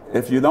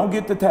if you don't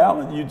get the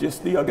talent, you just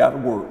still got to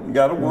work. You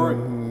got to work.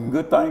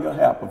 Good thing will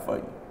happen for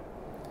you.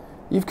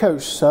 You've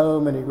coached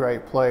so many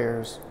great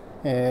players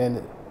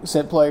and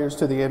sent players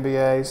to the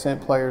NBA,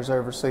 sent players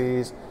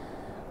overseas.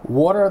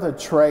 What are the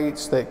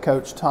traits that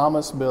Coach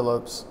Thomas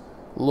Billups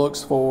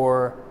looks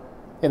for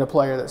in a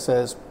player that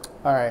says,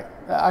 all right,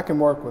 I can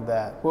work with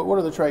that? What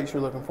are the traits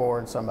you're looking for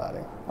in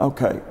somebody?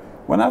 Okay.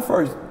 When I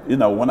first, you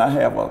know, when I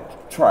have a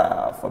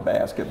trial for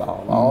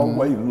basketball, I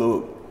always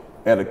look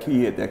at a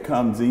kid that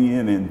comes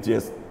in and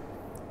just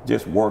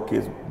work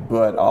his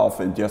butt off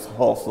and just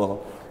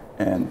hustle.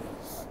 And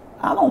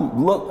I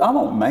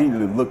don't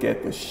mainly look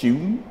at the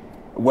shooting,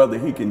 whether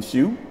he can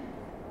shoot.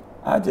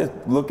 I just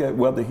look at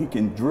whether he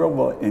can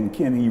dribble and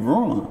can he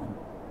run.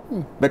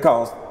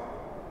 Because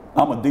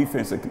I'm a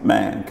defensive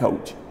mind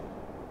coach.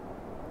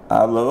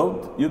 I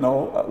love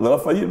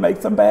for you to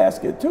make some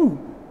basket too,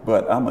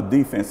 but I'm a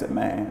defensive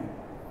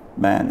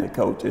minded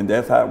coach, and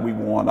that's how we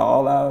won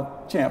all our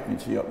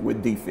championship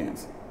with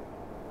defense.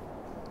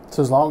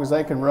 So as long as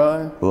they can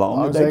run,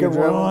 long as they can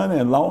run,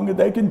 and long as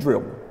they can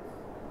dribble,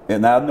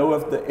 and I know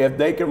if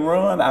they can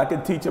run, I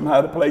can teach them how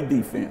to play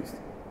defense.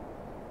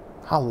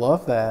 I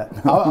love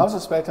that. I was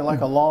expecting like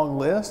a long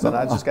list, and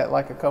I just got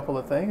like a couple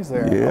of things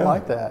there. Yeah. I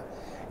like that.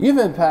 You've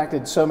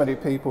impacted so many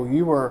people.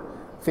 You were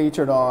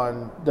featured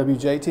on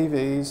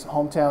WJTV's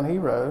Hometown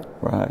Hero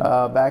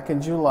back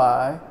in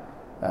July.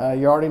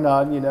 You're already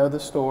nodding, you know the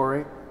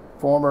story.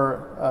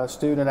 Former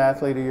student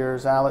athlete of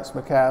yours, Alex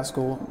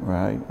McCaskill,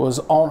 was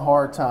on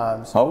hard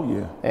times. Oh,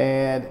 yeah.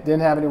 And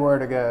didn't have anywhere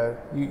to go.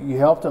 You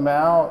helped him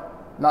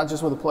out, not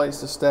just with a place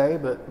to stay,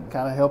 but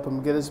kind of help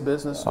him get his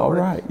business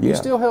started. All right, yeah. You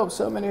still help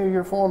so many of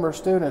your former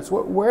students.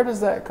 Where does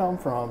that come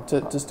from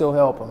to still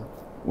help them?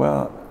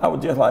 Well, I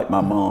was just like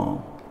my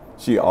mom.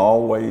 She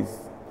always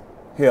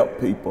helped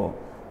people,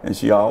 and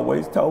she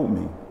always told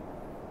me,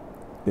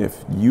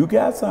 if you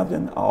got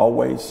something,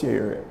 always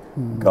share it.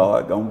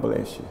 God gonna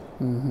bless you.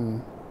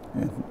 And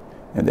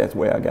that's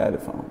where I got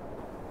it from.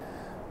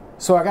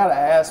 So I got to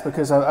ask,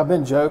 because I've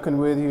been joking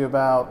with you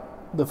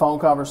about the phone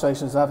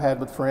conversations I've had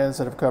with friends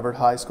that have covered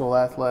high school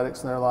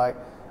athletics, and they're like,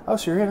 oh,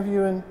 so you're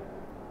interviewing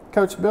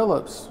Coach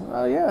Billups?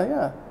 Oh,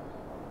 yeah.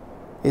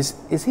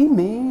 Is he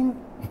mean?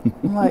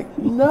 I'm like,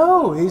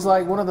 no, he's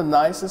like one of the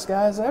nicest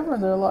guys ever.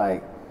 And they're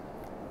like,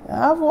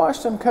 I've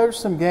watched him coach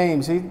some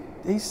games.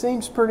 He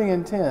seems pretty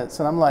intense.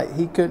 And I'm like,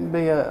 he couldn't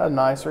be a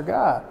nicer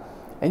guy.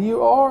 And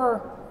you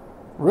are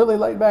really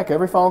laid back.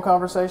 Every phone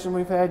conversation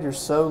we've had, you're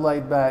so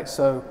laid back.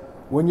 So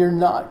when you're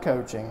not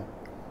coaching,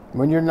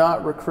 when you're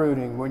not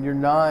recruiting, when you're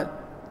not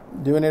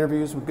doing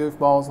interviews with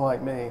goofballs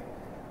like me,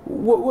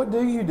 what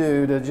do you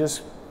do to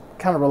just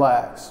kind of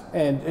relax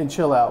and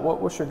chill out?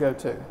 What's your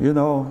go-to? You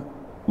know,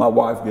 my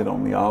wife get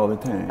on me all the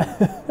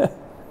time.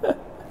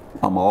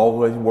 I'm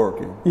always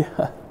working.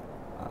 Yeah.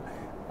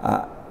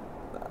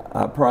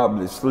 I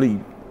probably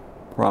sleep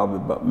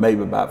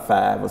maybe about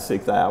 5 or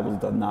 6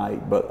 hours a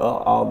night, but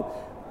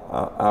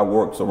I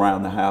works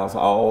around the house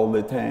all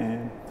the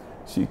time.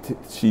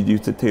 She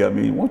used to tell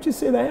me, won't you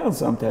sit down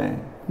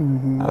sometime?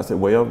 I said,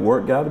 well,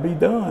 work got to be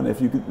done. If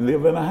you could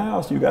live in a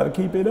house, you got to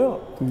keep it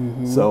up.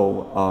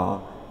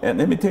 So, and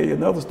let me tell you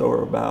another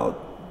story about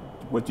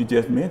what you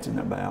just mentioned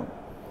about.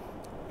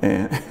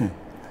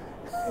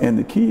 And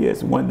the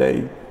kids, one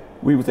day,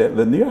 we was at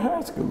Lanier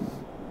High School,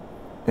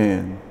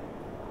 and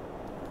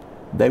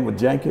they were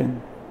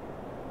janking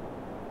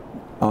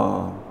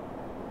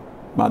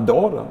my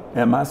daughter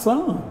and my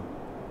son,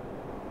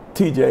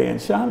 TJ and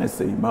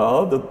Shaughnessy. My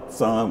other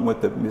son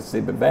went to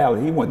Mississippi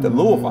Valley. He went to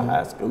Louisville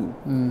High School.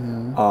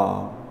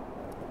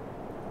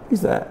 He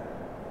said,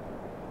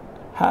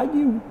 how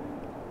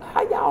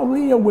y'all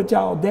live with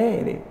y'all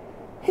daddy?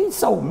 He's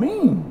so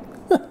mean.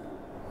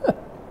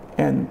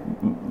 And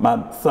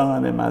my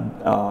son and my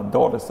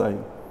daughter say,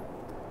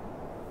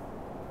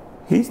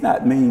 he's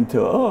not mean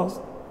to us.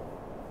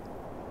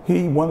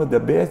 He's one of the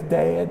best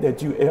dads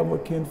that you ever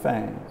can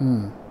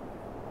find.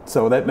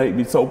 So that made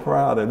me so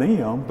proud of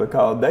them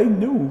because they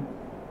knew,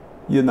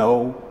 you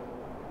know,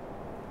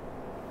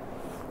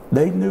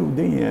 they knew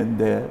then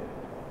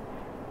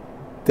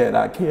that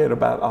I cared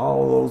about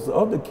all those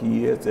other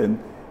kids, and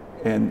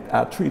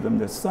I treat them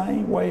the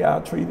same way I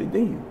treated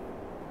them.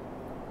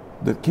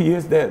 The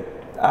kids that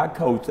I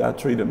coached, I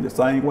treat them the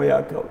same way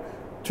I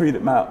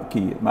treated my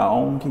kids, my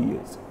own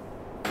kids.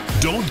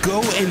 Don't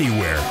go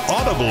anywhere.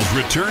 Audibles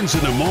returns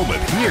in a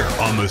moment here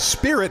on the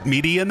Spirit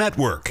Media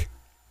Network.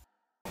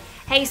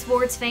 Hey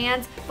sports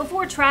fans,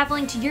 before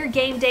traveling to your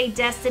game day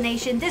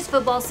destination this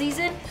football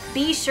season,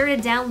 be sure to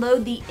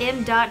download the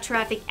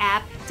M.Traffic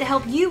app to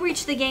help you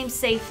reach the game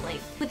safely.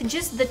 With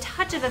just the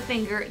touch of a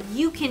finger,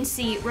 you can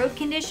see road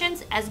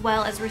conditions as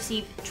well as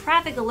receive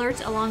traffic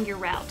alerts along your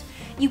route.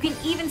 You can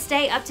even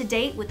stay up to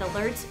date with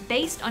alerts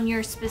based on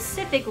your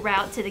specific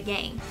route to the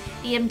game.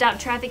 The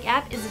M.Traffic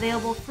app is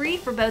available free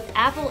for both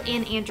Apple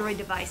and Android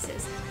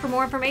devices. For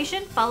more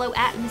information, follow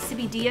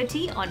 @Mississippi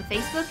DOT on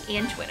Facebook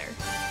and Twitter.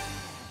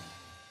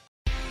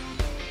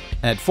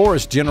 At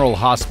Forest General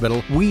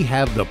Hospital, we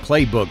have the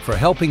playbook for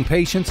helping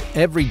patients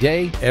every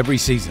day, every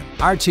season.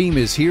 Our team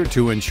is here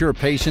to ensure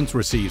patients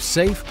receive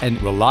safe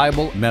and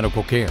reliable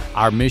medical care.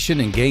 Our mission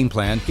and game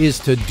plan is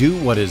to do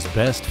what is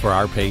best for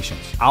our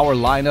patients. Our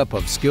lineup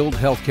of skilled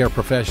healthcare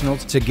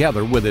professionals,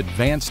 together with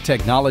advanced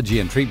technology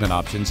and treatment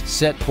options,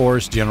 set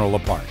Forest General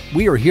apart.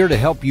 We are here to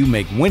help you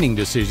make winning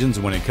decisions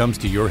when it comes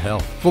to your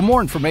health. For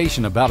more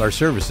information about our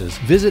services,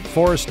 visit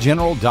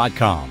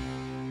forestgeneral.com.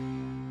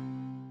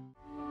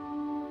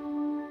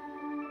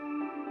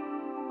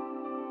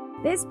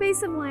 This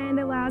piece of land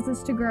allows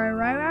us to grow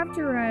row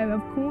after row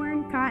of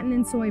corn, cotton,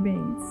 and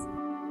soybeans.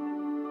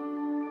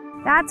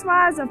 That's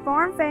why, as a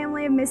farm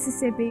family of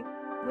Mississippi,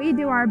 we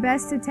do our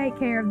best to take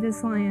care of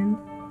this land.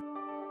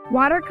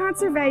 Water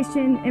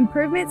conservation,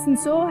 improvements in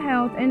soil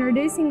health, and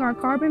reducing our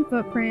carbon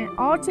footprint,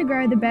 all to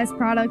grow the best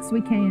products we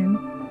can.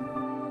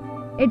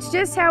 It's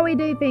just how we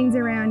do things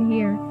around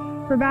here,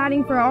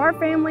 providing for our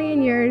family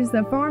and yours,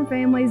 the farm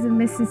families of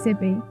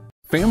Mississippi.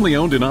 Family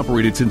owned and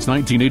operated since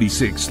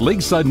 1986,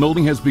 Lakeside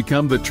Molding has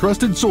become the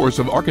trusted source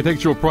of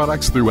architectural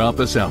products throughout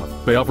the South.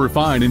 They offer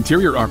fine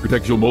interior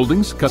architectural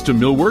moldings, custom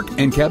millwork,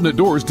 and cabinet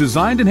doors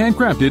designed and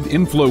handcrafted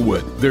in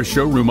Flowwood. Their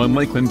showroom on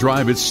Lakeland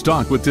Drive is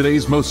stocked with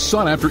today's most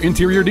sought-after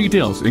interior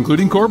details,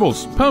 including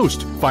corbels,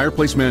 post,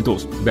 fireplace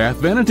mantles, bath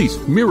vanities,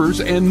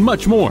 mirrors, and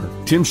much more.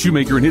 Tim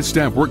Shoemaker and his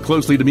staff work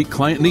closely to meet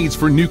client needs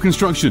for new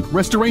construction,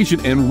 restoration,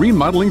 and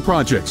remodeling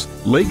projects.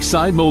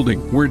 Lakeside Molding,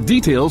 where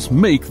details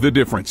make the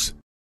difference.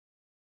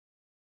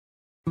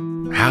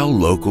 How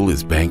local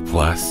is Bank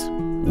Plus?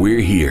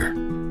 We're here,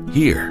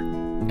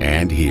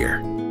 and here.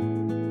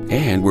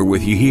 And we're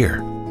with you here,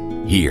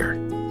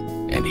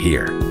 and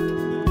here.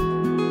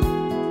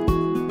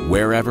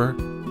 Wherever,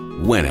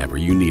 whenever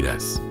you need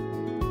us.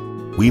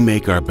 We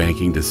make our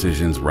banking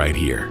decisions right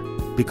here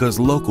because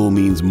local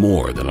means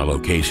more than a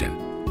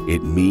location.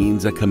 It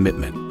means a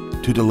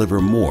commitment to deliver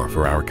more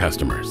for our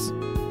customers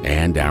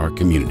and our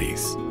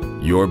communities.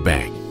 Your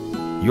bank,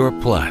 your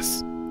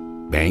plus,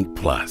 Bank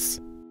Plus.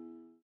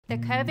 The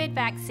COVID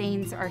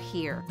vaccines are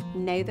here.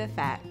 Know the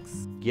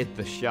facts. Get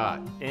the shot.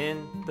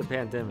 End the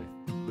pandemic.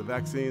 The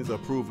vaccines are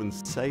proven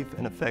safe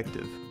and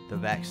effective. The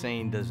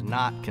vaccine does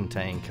not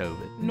contain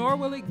COVID. Nor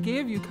will it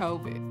give you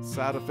COVID.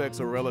 Side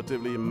effects are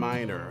relatively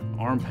minor.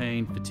 Arm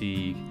pain,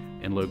 fatigue,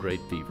 and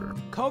low-grade fever.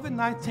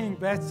 COVID-19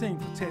 vaccine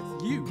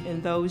protects you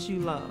and those you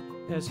love.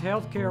 As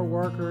healthcare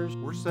workers,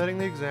 we're setting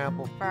the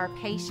example for our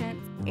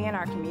patients and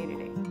our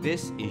community.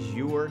 This is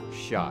your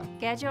shot.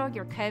 Schedule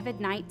your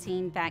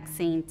COVID-19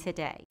 vaccine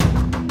today.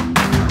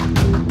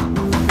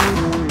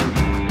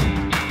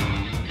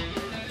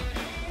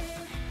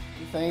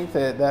 You think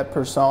that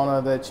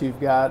persona that you've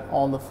got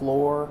on the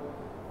floor,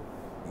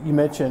 you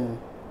mentioned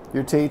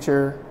your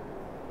teacher,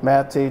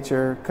 math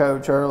teacher,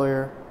 coach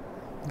earlier,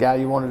 guy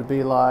you wanted to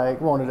be like,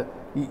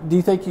 do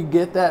you think you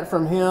get that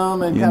from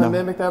him and kind of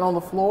mimic that on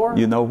the floor?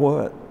 You know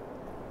what?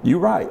 You're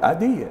right, I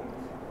did.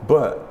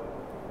 But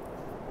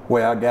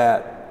where I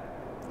got,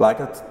 like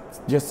I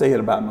just said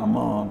about my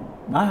mom,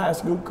 my high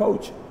school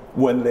coach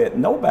wouldn't let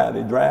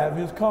nobody drive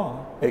his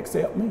car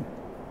except me.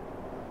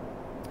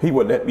 He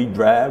would let me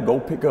drive, go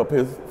pick up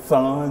his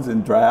sons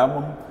and drive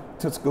them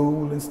to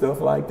school and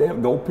stuff like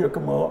that, go pick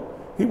them up.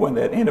 He wouldn't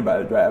let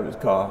anybody drive his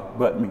car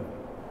but me.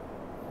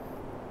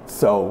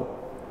 So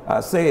I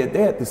said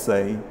that to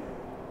say,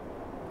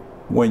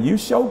 when you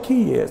show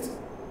kids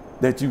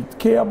that you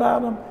care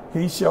about them,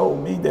 he showed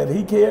me that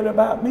he cared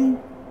about me,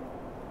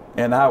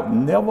 and I've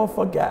never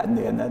forgotten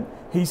that. And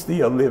he's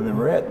still living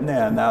right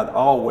now, and I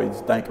always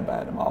think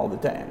about him all the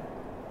time.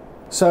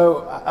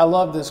 So I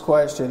love this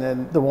question,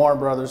 and the Warren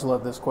brothers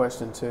love this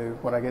question too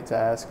when I get to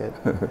ask it.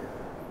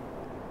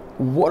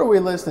 What are we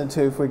listening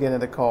to if we get in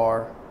the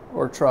car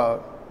or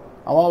truck?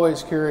 I'm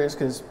always curious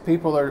because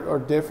people are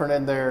different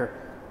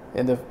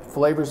in the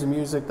flavors of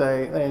music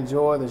they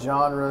enjoy, the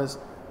genres,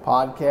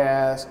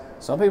 podcasts.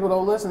 Some people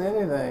don't listen to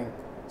anything.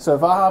 So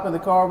if I hop in the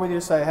car with you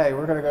and say, hey,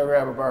 we're going to go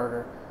grab a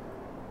burger,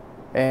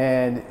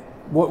 and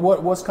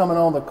what's coming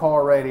on the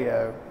car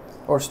radio?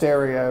 or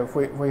stereo if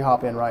we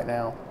hop in right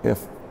now?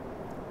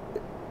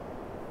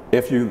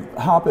 If you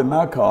hop in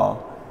my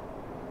car,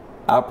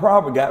 I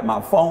probably got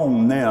my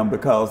phone now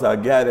because I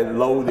got it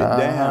loaded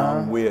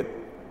down with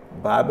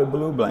Bobby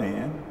Blue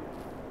Bland.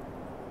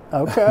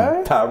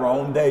 Okay.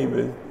 Tyrone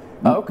Davis.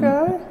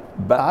 Okay.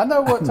 I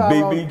know what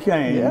Tyrone. B.B.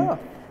 King. Yeah.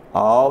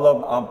 All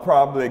of them. I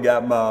probably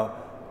got my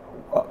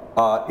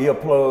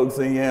earplugs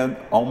in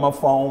on my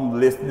phone,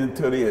 listening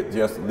to it,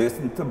 just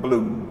listen to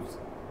blues.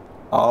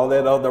 All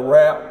that other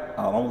rap,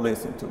 I don't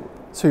listen to it.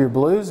 So you're a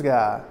blues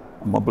guy.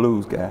 I'm a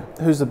blues guy.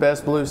 Who's the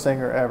best blues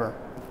singer ever?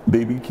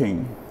 B.B.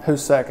 King.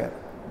 Who's second?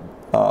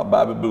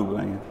 Bobby Blue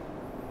Bland.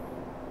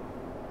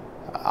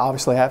 I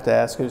obviously have to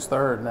ask who's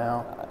third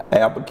now.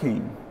 Albert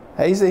King.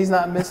 He's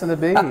not missing a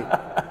beat.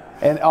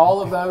 And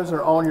all of those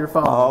are on your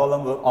phone? All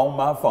of them are on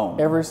my phone.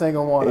 Every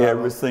single one of them?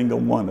 Every single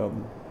one of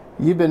them.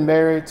 You've been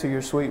married to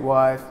your sweet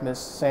wife, Miss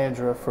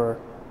Sandra, for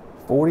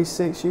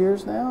 46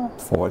 years now?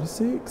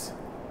 46.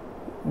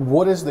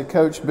 What is the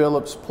Coach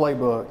Billups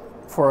playbook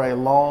for a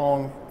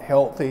long,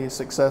 healthy,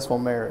 successful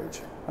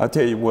marriage? I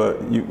tell you what,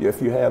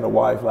 if you had a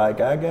wife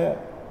like I got,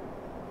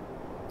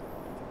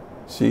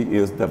 she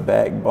is the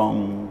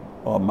backbone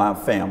of my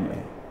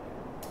family.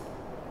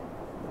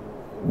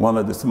 One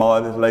of the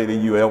smartest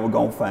ladies you ever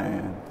gonna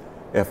find.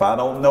 If I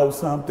don't know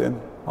something,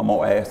 I'm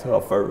gonna ask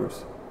her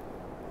first.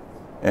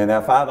 And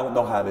if I don't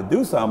know how to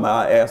do something,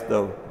 I ask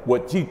her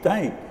what she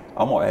think.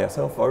 I'm gonna ask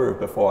her first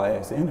before I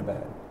ask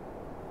anybody.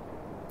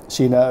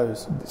 She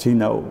knows. She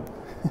knows.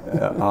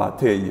 I'll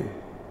tell you.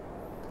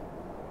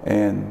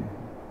 And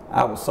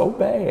I was so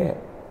bad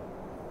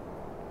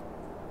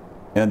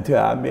until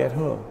I met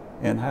her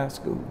in high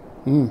school.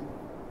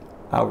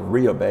 I was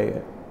real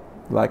bad.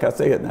 Like I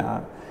said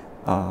now,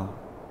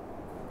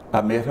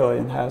 I met her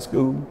in high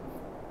school.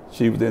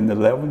 She was in the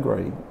 11th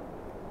grade.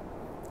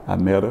 I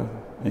met her,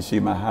 and she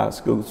my high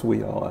school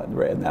sweetheart.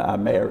 Right now, I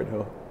married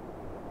her.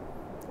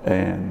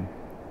 And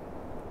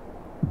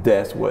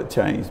that's what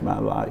changed my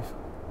life.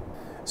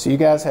 So you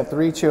guys have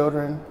 3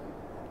 children,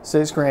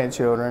 6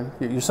 grandchildren.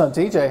 Your son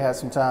TJ has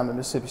some time at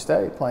Mississippi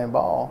State playing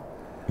ball.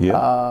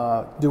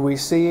 Yeah. Do we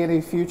see any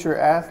future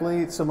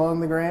athletes among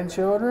the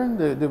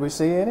grandchildren? Do we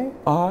see any?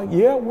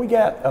 Yeah, we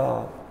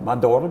got, my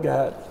daughter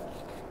got,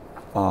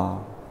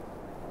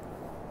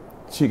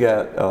 she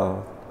got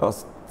a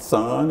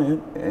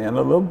son and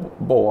a little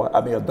boy,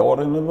 I mean a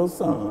daughter and a little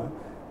son.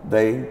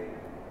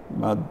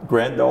 My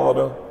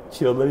granddaughter,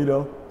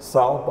 cheerleader,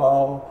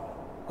 softball,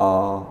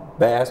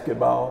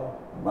 basketball.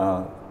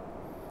 My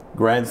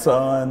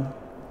grandson,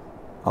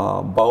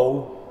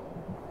 bow,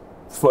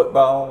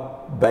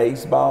 football,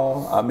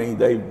 baseball. I mean,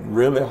 they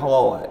really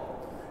hard.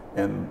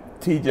 And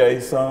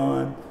TJ's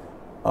son,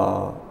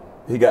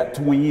 he got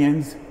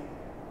twins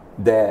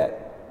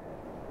that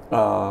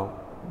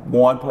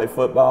one play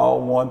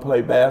football, one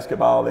play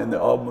basketball, and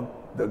the other,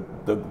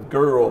 the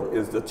girl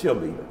is the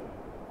cheerleader.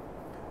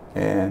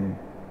 And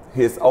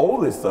his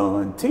oldest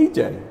son,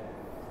 TJ,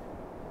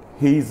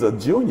 he's a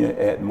junior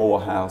at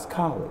Morehouse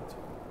College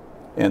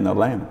in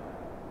Atlanta.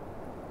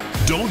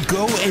 Don't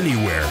go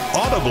anywhere.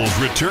 Audibles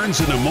returns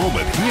in a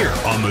moment here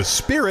on the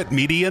Spirit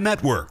Media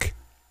Network.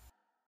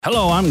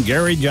 Hello, I'm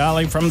Gary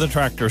Jolly from the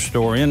Tractor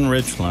Store in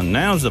Richland.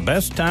 Now's the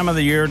best time of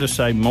the year to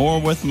save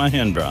more with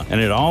Mahindra, and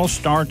it all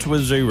starts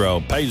with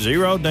zero. Pay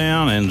zero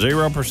down and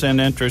 0%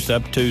 interest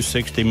up to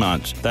 60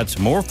 months. That's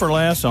more for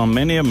less on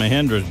many of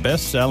Mahindra's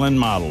best-selling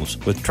models,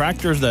 with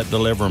tractors that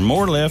deliver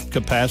more lift,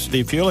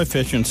 capacity, fuel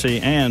efficiency,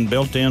 and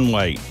built-in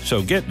weight.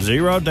 So get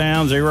zero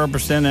down,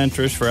 0%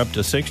 interest for up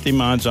to 60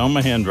 months on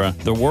Mahindra,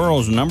 the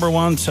world's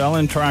 #1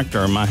 selling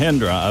tractor,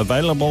 Mahindra,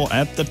 available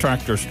at the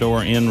Tractor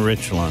Store in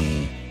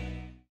Richland.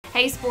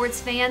 Hey sports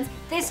fans,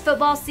 this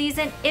football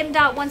season,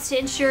 MDOT wants to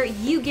ensure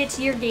you get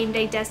to your game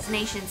day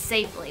destination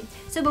safely.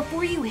 So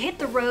before you hit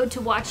the road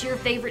to watch your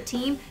favorite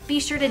team,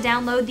 be sure to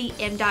download the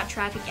MDOT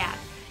Traffic app.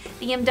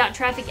 The MDOT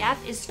Traffic app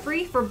is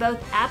free for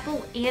both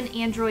Apple and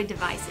Android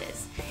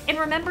devices. And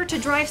remember to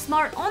drive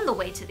smart on the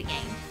way to the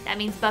game. That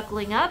means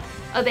buckling up,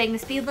 obeying the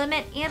speed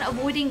limit, and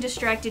avoiding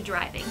distracted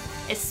driving,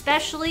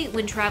 especially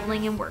when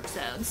traveling in work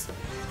zones.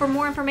 For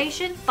more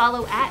information,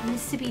 follow at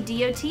Mississippi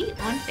DOT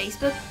on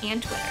Facebook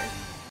and Twitter.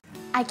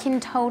 I can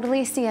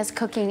totally see us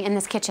cooking in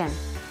this kitchen.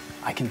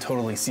 I can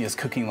totally see us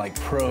cooking like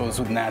pros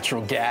with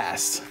natural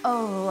gas.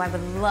 Oh, I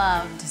would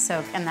love to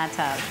soak in that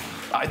tub.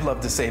 I'd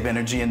love to save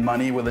energy and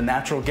money with a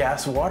natural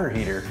gas water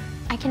heater.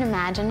 I can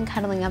imagine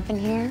cuddling up in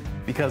here.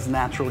 Because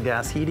natural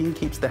gas heating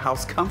keeps the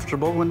house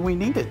comfortable when we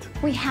need it.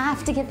 We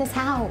have to get this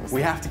house.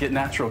 We have to get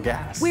natural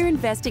gas. We're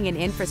investing in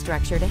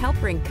infrastructure to help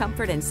bring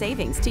comfort and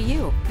savings to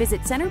you.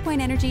 Visit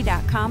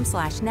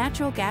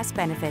centerpointenergy.com/natural gas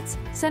benefits.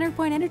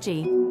 CenterPoint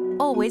Energy.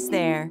 always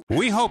there.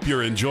 We hope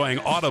you're enjoying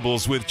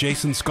Audibles with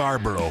Jason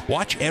Scarborough.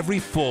 Watch every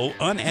full,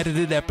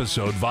 unedited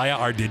episode via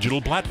our digital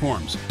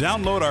platforms.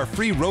 Download our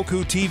free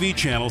Roku TV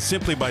channel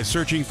simply by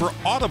searching for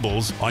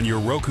Audibles on your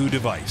Roku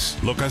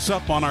device. Look us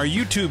up on our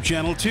YouTube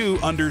channel too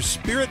under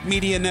Spirit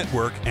Media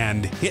Network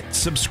and hit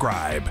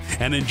subscribe.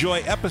 And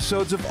enjoy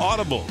episodes of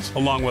Audibles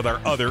along with our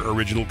other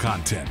original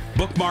content.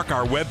 Bookmark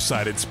our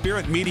website at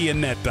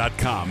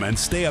spiritmedianet.com and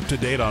stay up to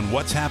date on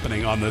what's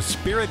happening on the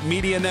Spirit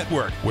Media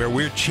Network, where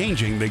we're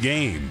changing the game.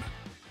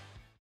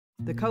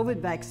 The COVID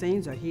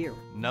vaccines are here.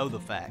 Know the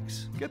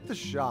facts. Get the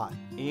shot.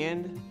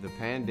 End the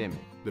pandemic.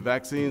 The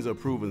vaccines are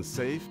proven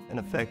safe and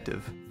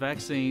effective.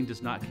 Vaccine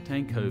does not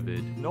contain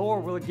COVID, nor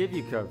will it give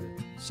you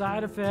COVID.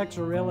 Side effects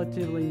are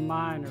relatively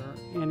minor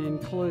and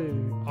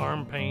include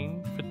arm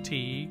pain,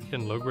 fatigue,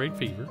 and low-grade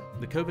fever.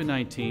 The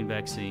COVID-19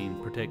 vaccine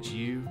protects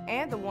you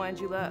and the ones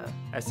you love.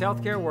 As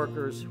healthcare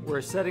workers, we're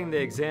setting the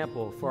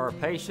example for our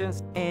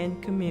patients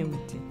and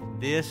community.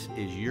 This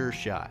is your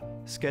shot.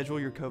 Schedule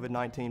your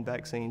COVID-19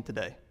 vaccine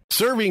today.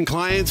 Serving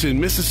clients in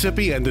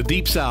Mississippi and the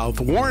Deep South,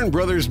 Warren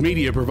Brothers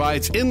Media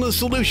provides endless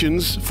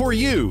solutions for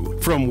you.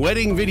 From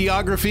wedding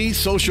videography,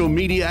 social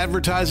media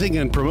advertising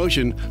and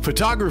promotion,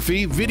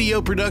 photography,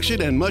 video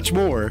production, and much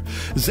more,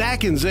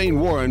 Zach and Zane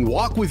Warren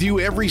walk with you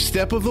every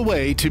step of the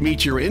way to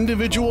meet your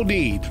individual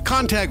need.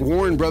 Contact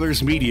Warren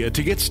Brothers Media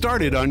to get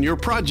started on your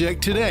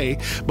project today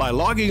by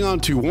logging on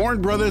to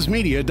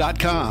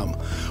warrenbrothersmedia.com.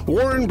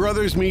 Warren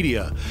Brothers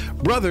Media.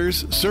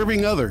 Brothers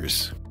serving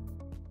others.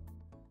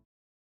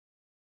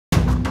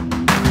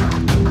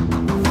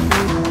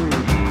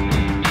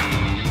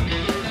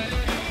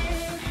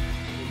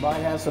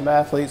 Might have some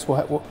athletes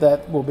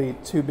that will be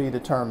to be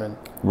determined.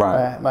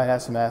 Right. Might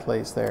have some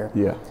athletes there.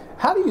 Yeah.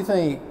 How do you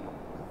think,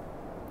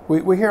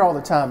 we hear all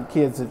the time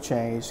kids have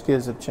changed,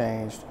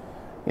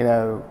 you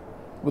know,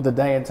 with the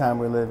day and time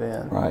we live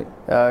in. Right.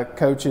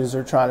 Coaches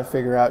are trying to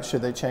figure out,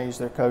 should they change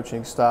their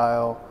coaching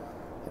style?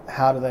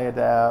 How do they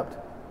adapt?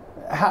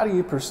 How do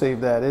you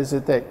perceive that? Is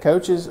it that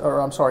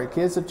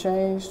kids have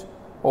changed,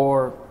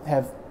 or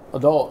have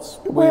adults,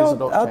 we as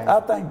adults changed?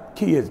 I think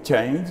kids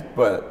changed,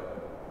 but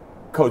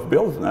Coach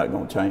Billups is not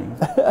going to change.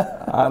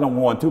 I don't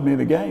want too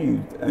many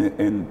games,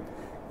 and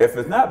if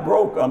it's not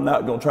broke, I'm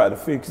not going to try to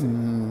fix it.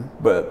 Mm-hmm.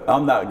 But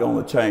I'm not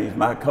going to change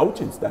my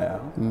coaching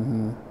style.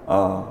 Mm-hmm.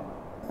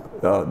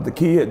 The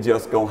kid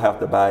just going to have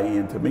to buy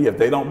into me. If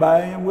they don't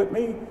buy in with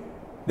me,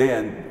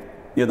 then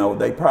you know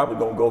they probably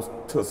going to go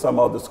to some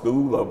other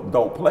school or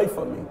don't play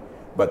for me.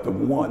 But the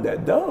one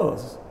that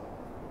does,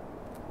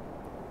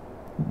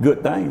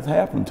 good things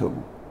happen to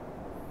them.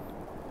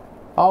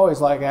 I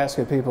always like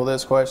asking people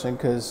this question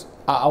because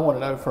I want to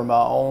know for my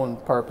own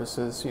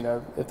purposes, you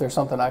know, if there's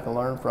something I can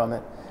learn from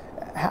it.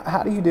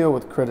 How do you deal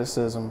with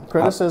criticism?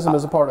 Criticism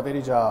is a part of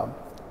any job.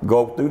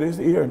 Go through this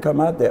ear and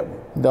come out that one.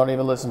 Don't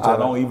even listen to it? I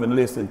don't even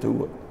listen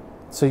to it.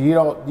 So you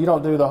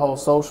don't do the whole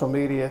social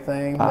media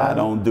thing? I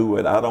don't do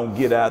it. I don't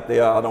get out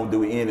there. I don't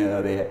do any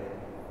of that.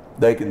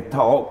 They can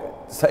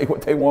talk, say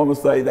what they want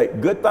to say.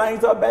 Good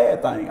things or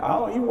bad things. I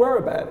don't even worry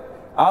about it.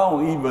 I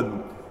don't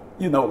even,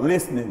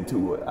 listening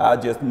to it. I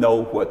just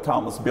know what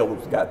Thomas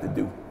Billups got to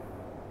do.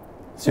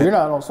 So you're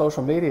not on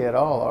social media at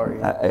all, are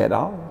you? At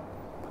all.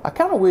 I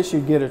kind of wish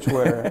you'd get a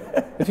Twitter,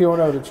 if you want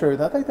to know the truth.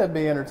 I think that'd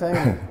be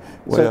entertaining.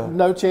 Well, so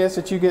no chance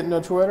that you get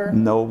no Twitter?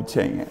 No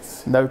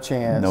chance. No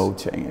chance. No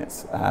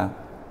chance.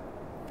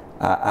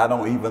 I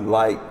don't even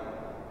like,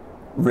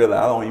 really,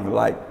 I don't even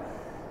like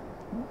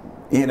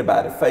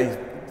anybody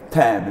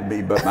FaceTiming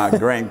me but my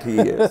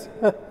grandkids.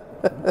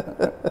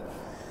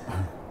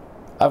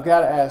 I've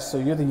got to ask, so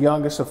you're the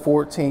youngest of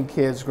 14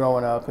 kids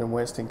growing up in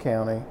Winston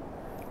County.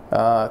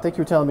 I think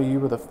you were telling me you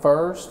were the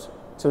first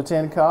to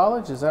attend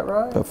college, is that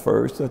right? The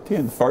first to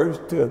attend,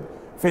 first to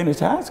finish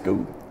high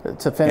school.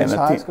 To finish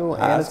high school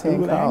and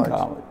attend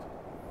college.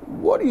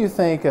 What do you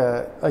think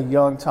a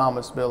young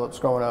Thomas Billups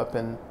growing up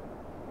in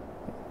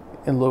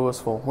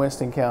Louisville,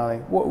 Winston County,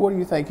 what do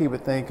you think he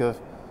would think of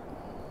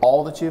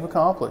all that you've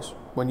accomplished?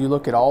 When you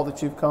look at all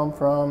that you've come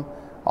from,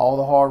 all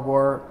the hard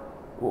work,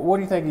 what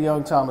do you think a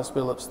young Thomas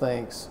Billups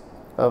thinks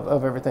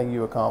of everything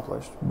you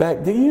accomplished?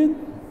 Back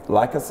then,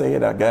 like I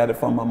said, I got it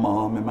from my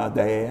mom and my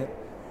dad.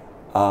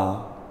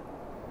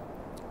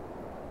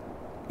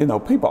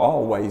 People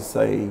always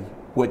say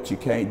what you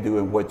can't do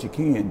and what you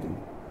can do.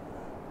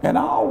 And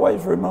I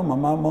always remember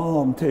my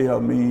mom tell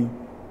me,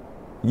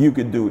 you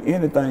can do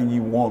anything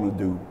you want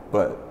to do.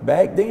 But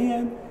back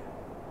then,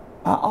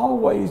 I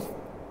always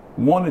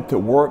wanted to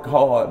work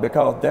hard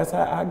because that's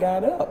how I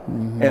got up.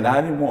 Mm-hmm. And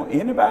I didn't want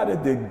anybody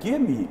to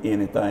give me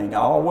anything. I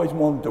always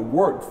wanted to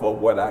work for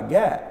what I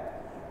got.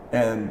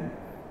 And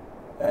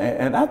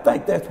I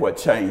think that's what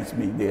changed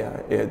me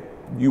there.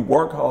 You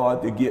work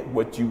hard to get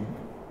what you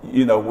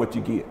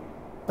get.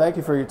 Thank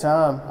you for your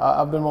time.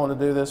 I've been wanting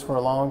to do this for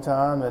a long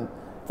time and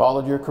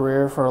followed your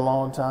career for a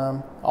long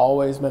time.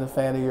 Always been a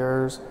fan of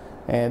yours,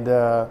 and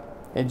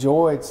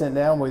enjoyed sitting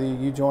down with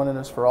you joining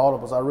us for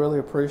Audibles. I really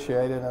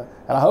appreciate it, and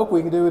I hope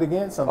we can do it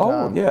again sometime.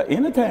 Oh yeah,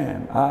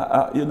 anytime.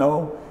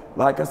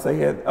 Like I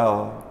said,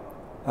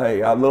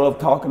 Hey, I love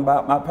talking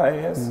about my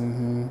past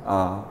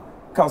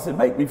because it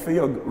makes me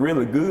feel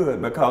really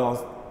good because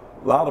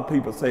a lot of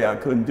people say I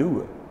couldn't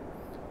do it.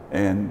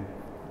 And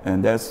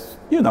that's,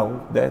 you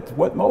know, that's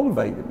what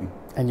motivated me.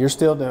 And you're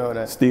still doing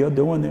it. Still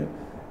doing it.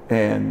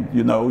 And,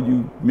 you know,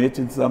 you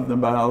mentioned something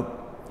about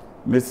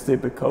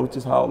Mississippi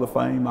Coaches Hall of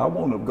Fame. I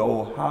want to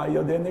go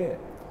higher than that.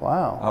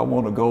 Wow. I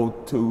want to go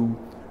to,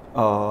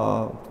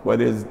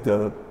 what is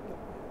the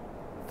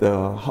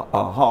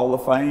Hall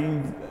of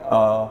Fame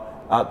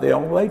out there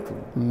on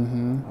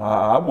Lakeland.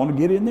 I want to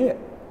get in there.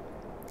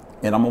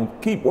 And I'm going to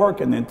keep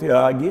working until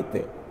I get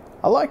there.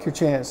 I like your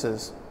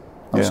chances.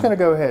 I'm just going to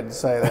go ahead and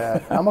say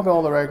that. I'm going to go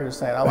on the record as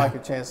saying I like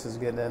your chances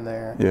of getting in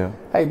there. Yeah.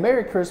 Hey,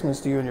 Merry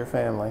Christmas to you and your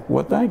family.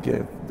 Well, thank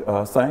you.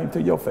 Same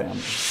to your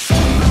family.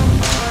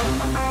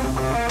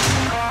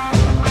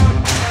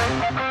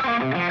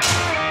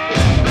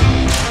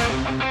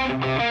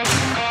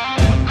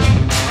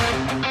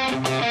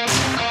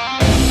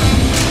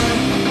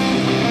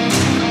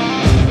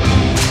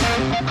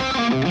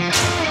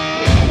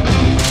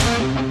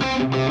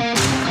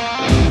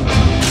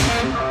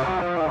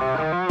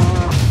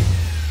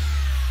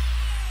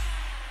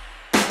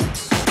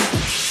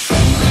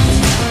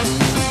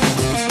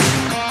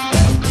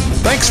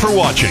 Thanks for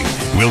watching.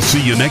 We'll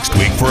see you next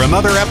week for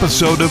another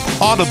episode of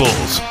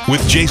Audibles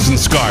with Jason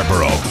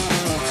Scarborough.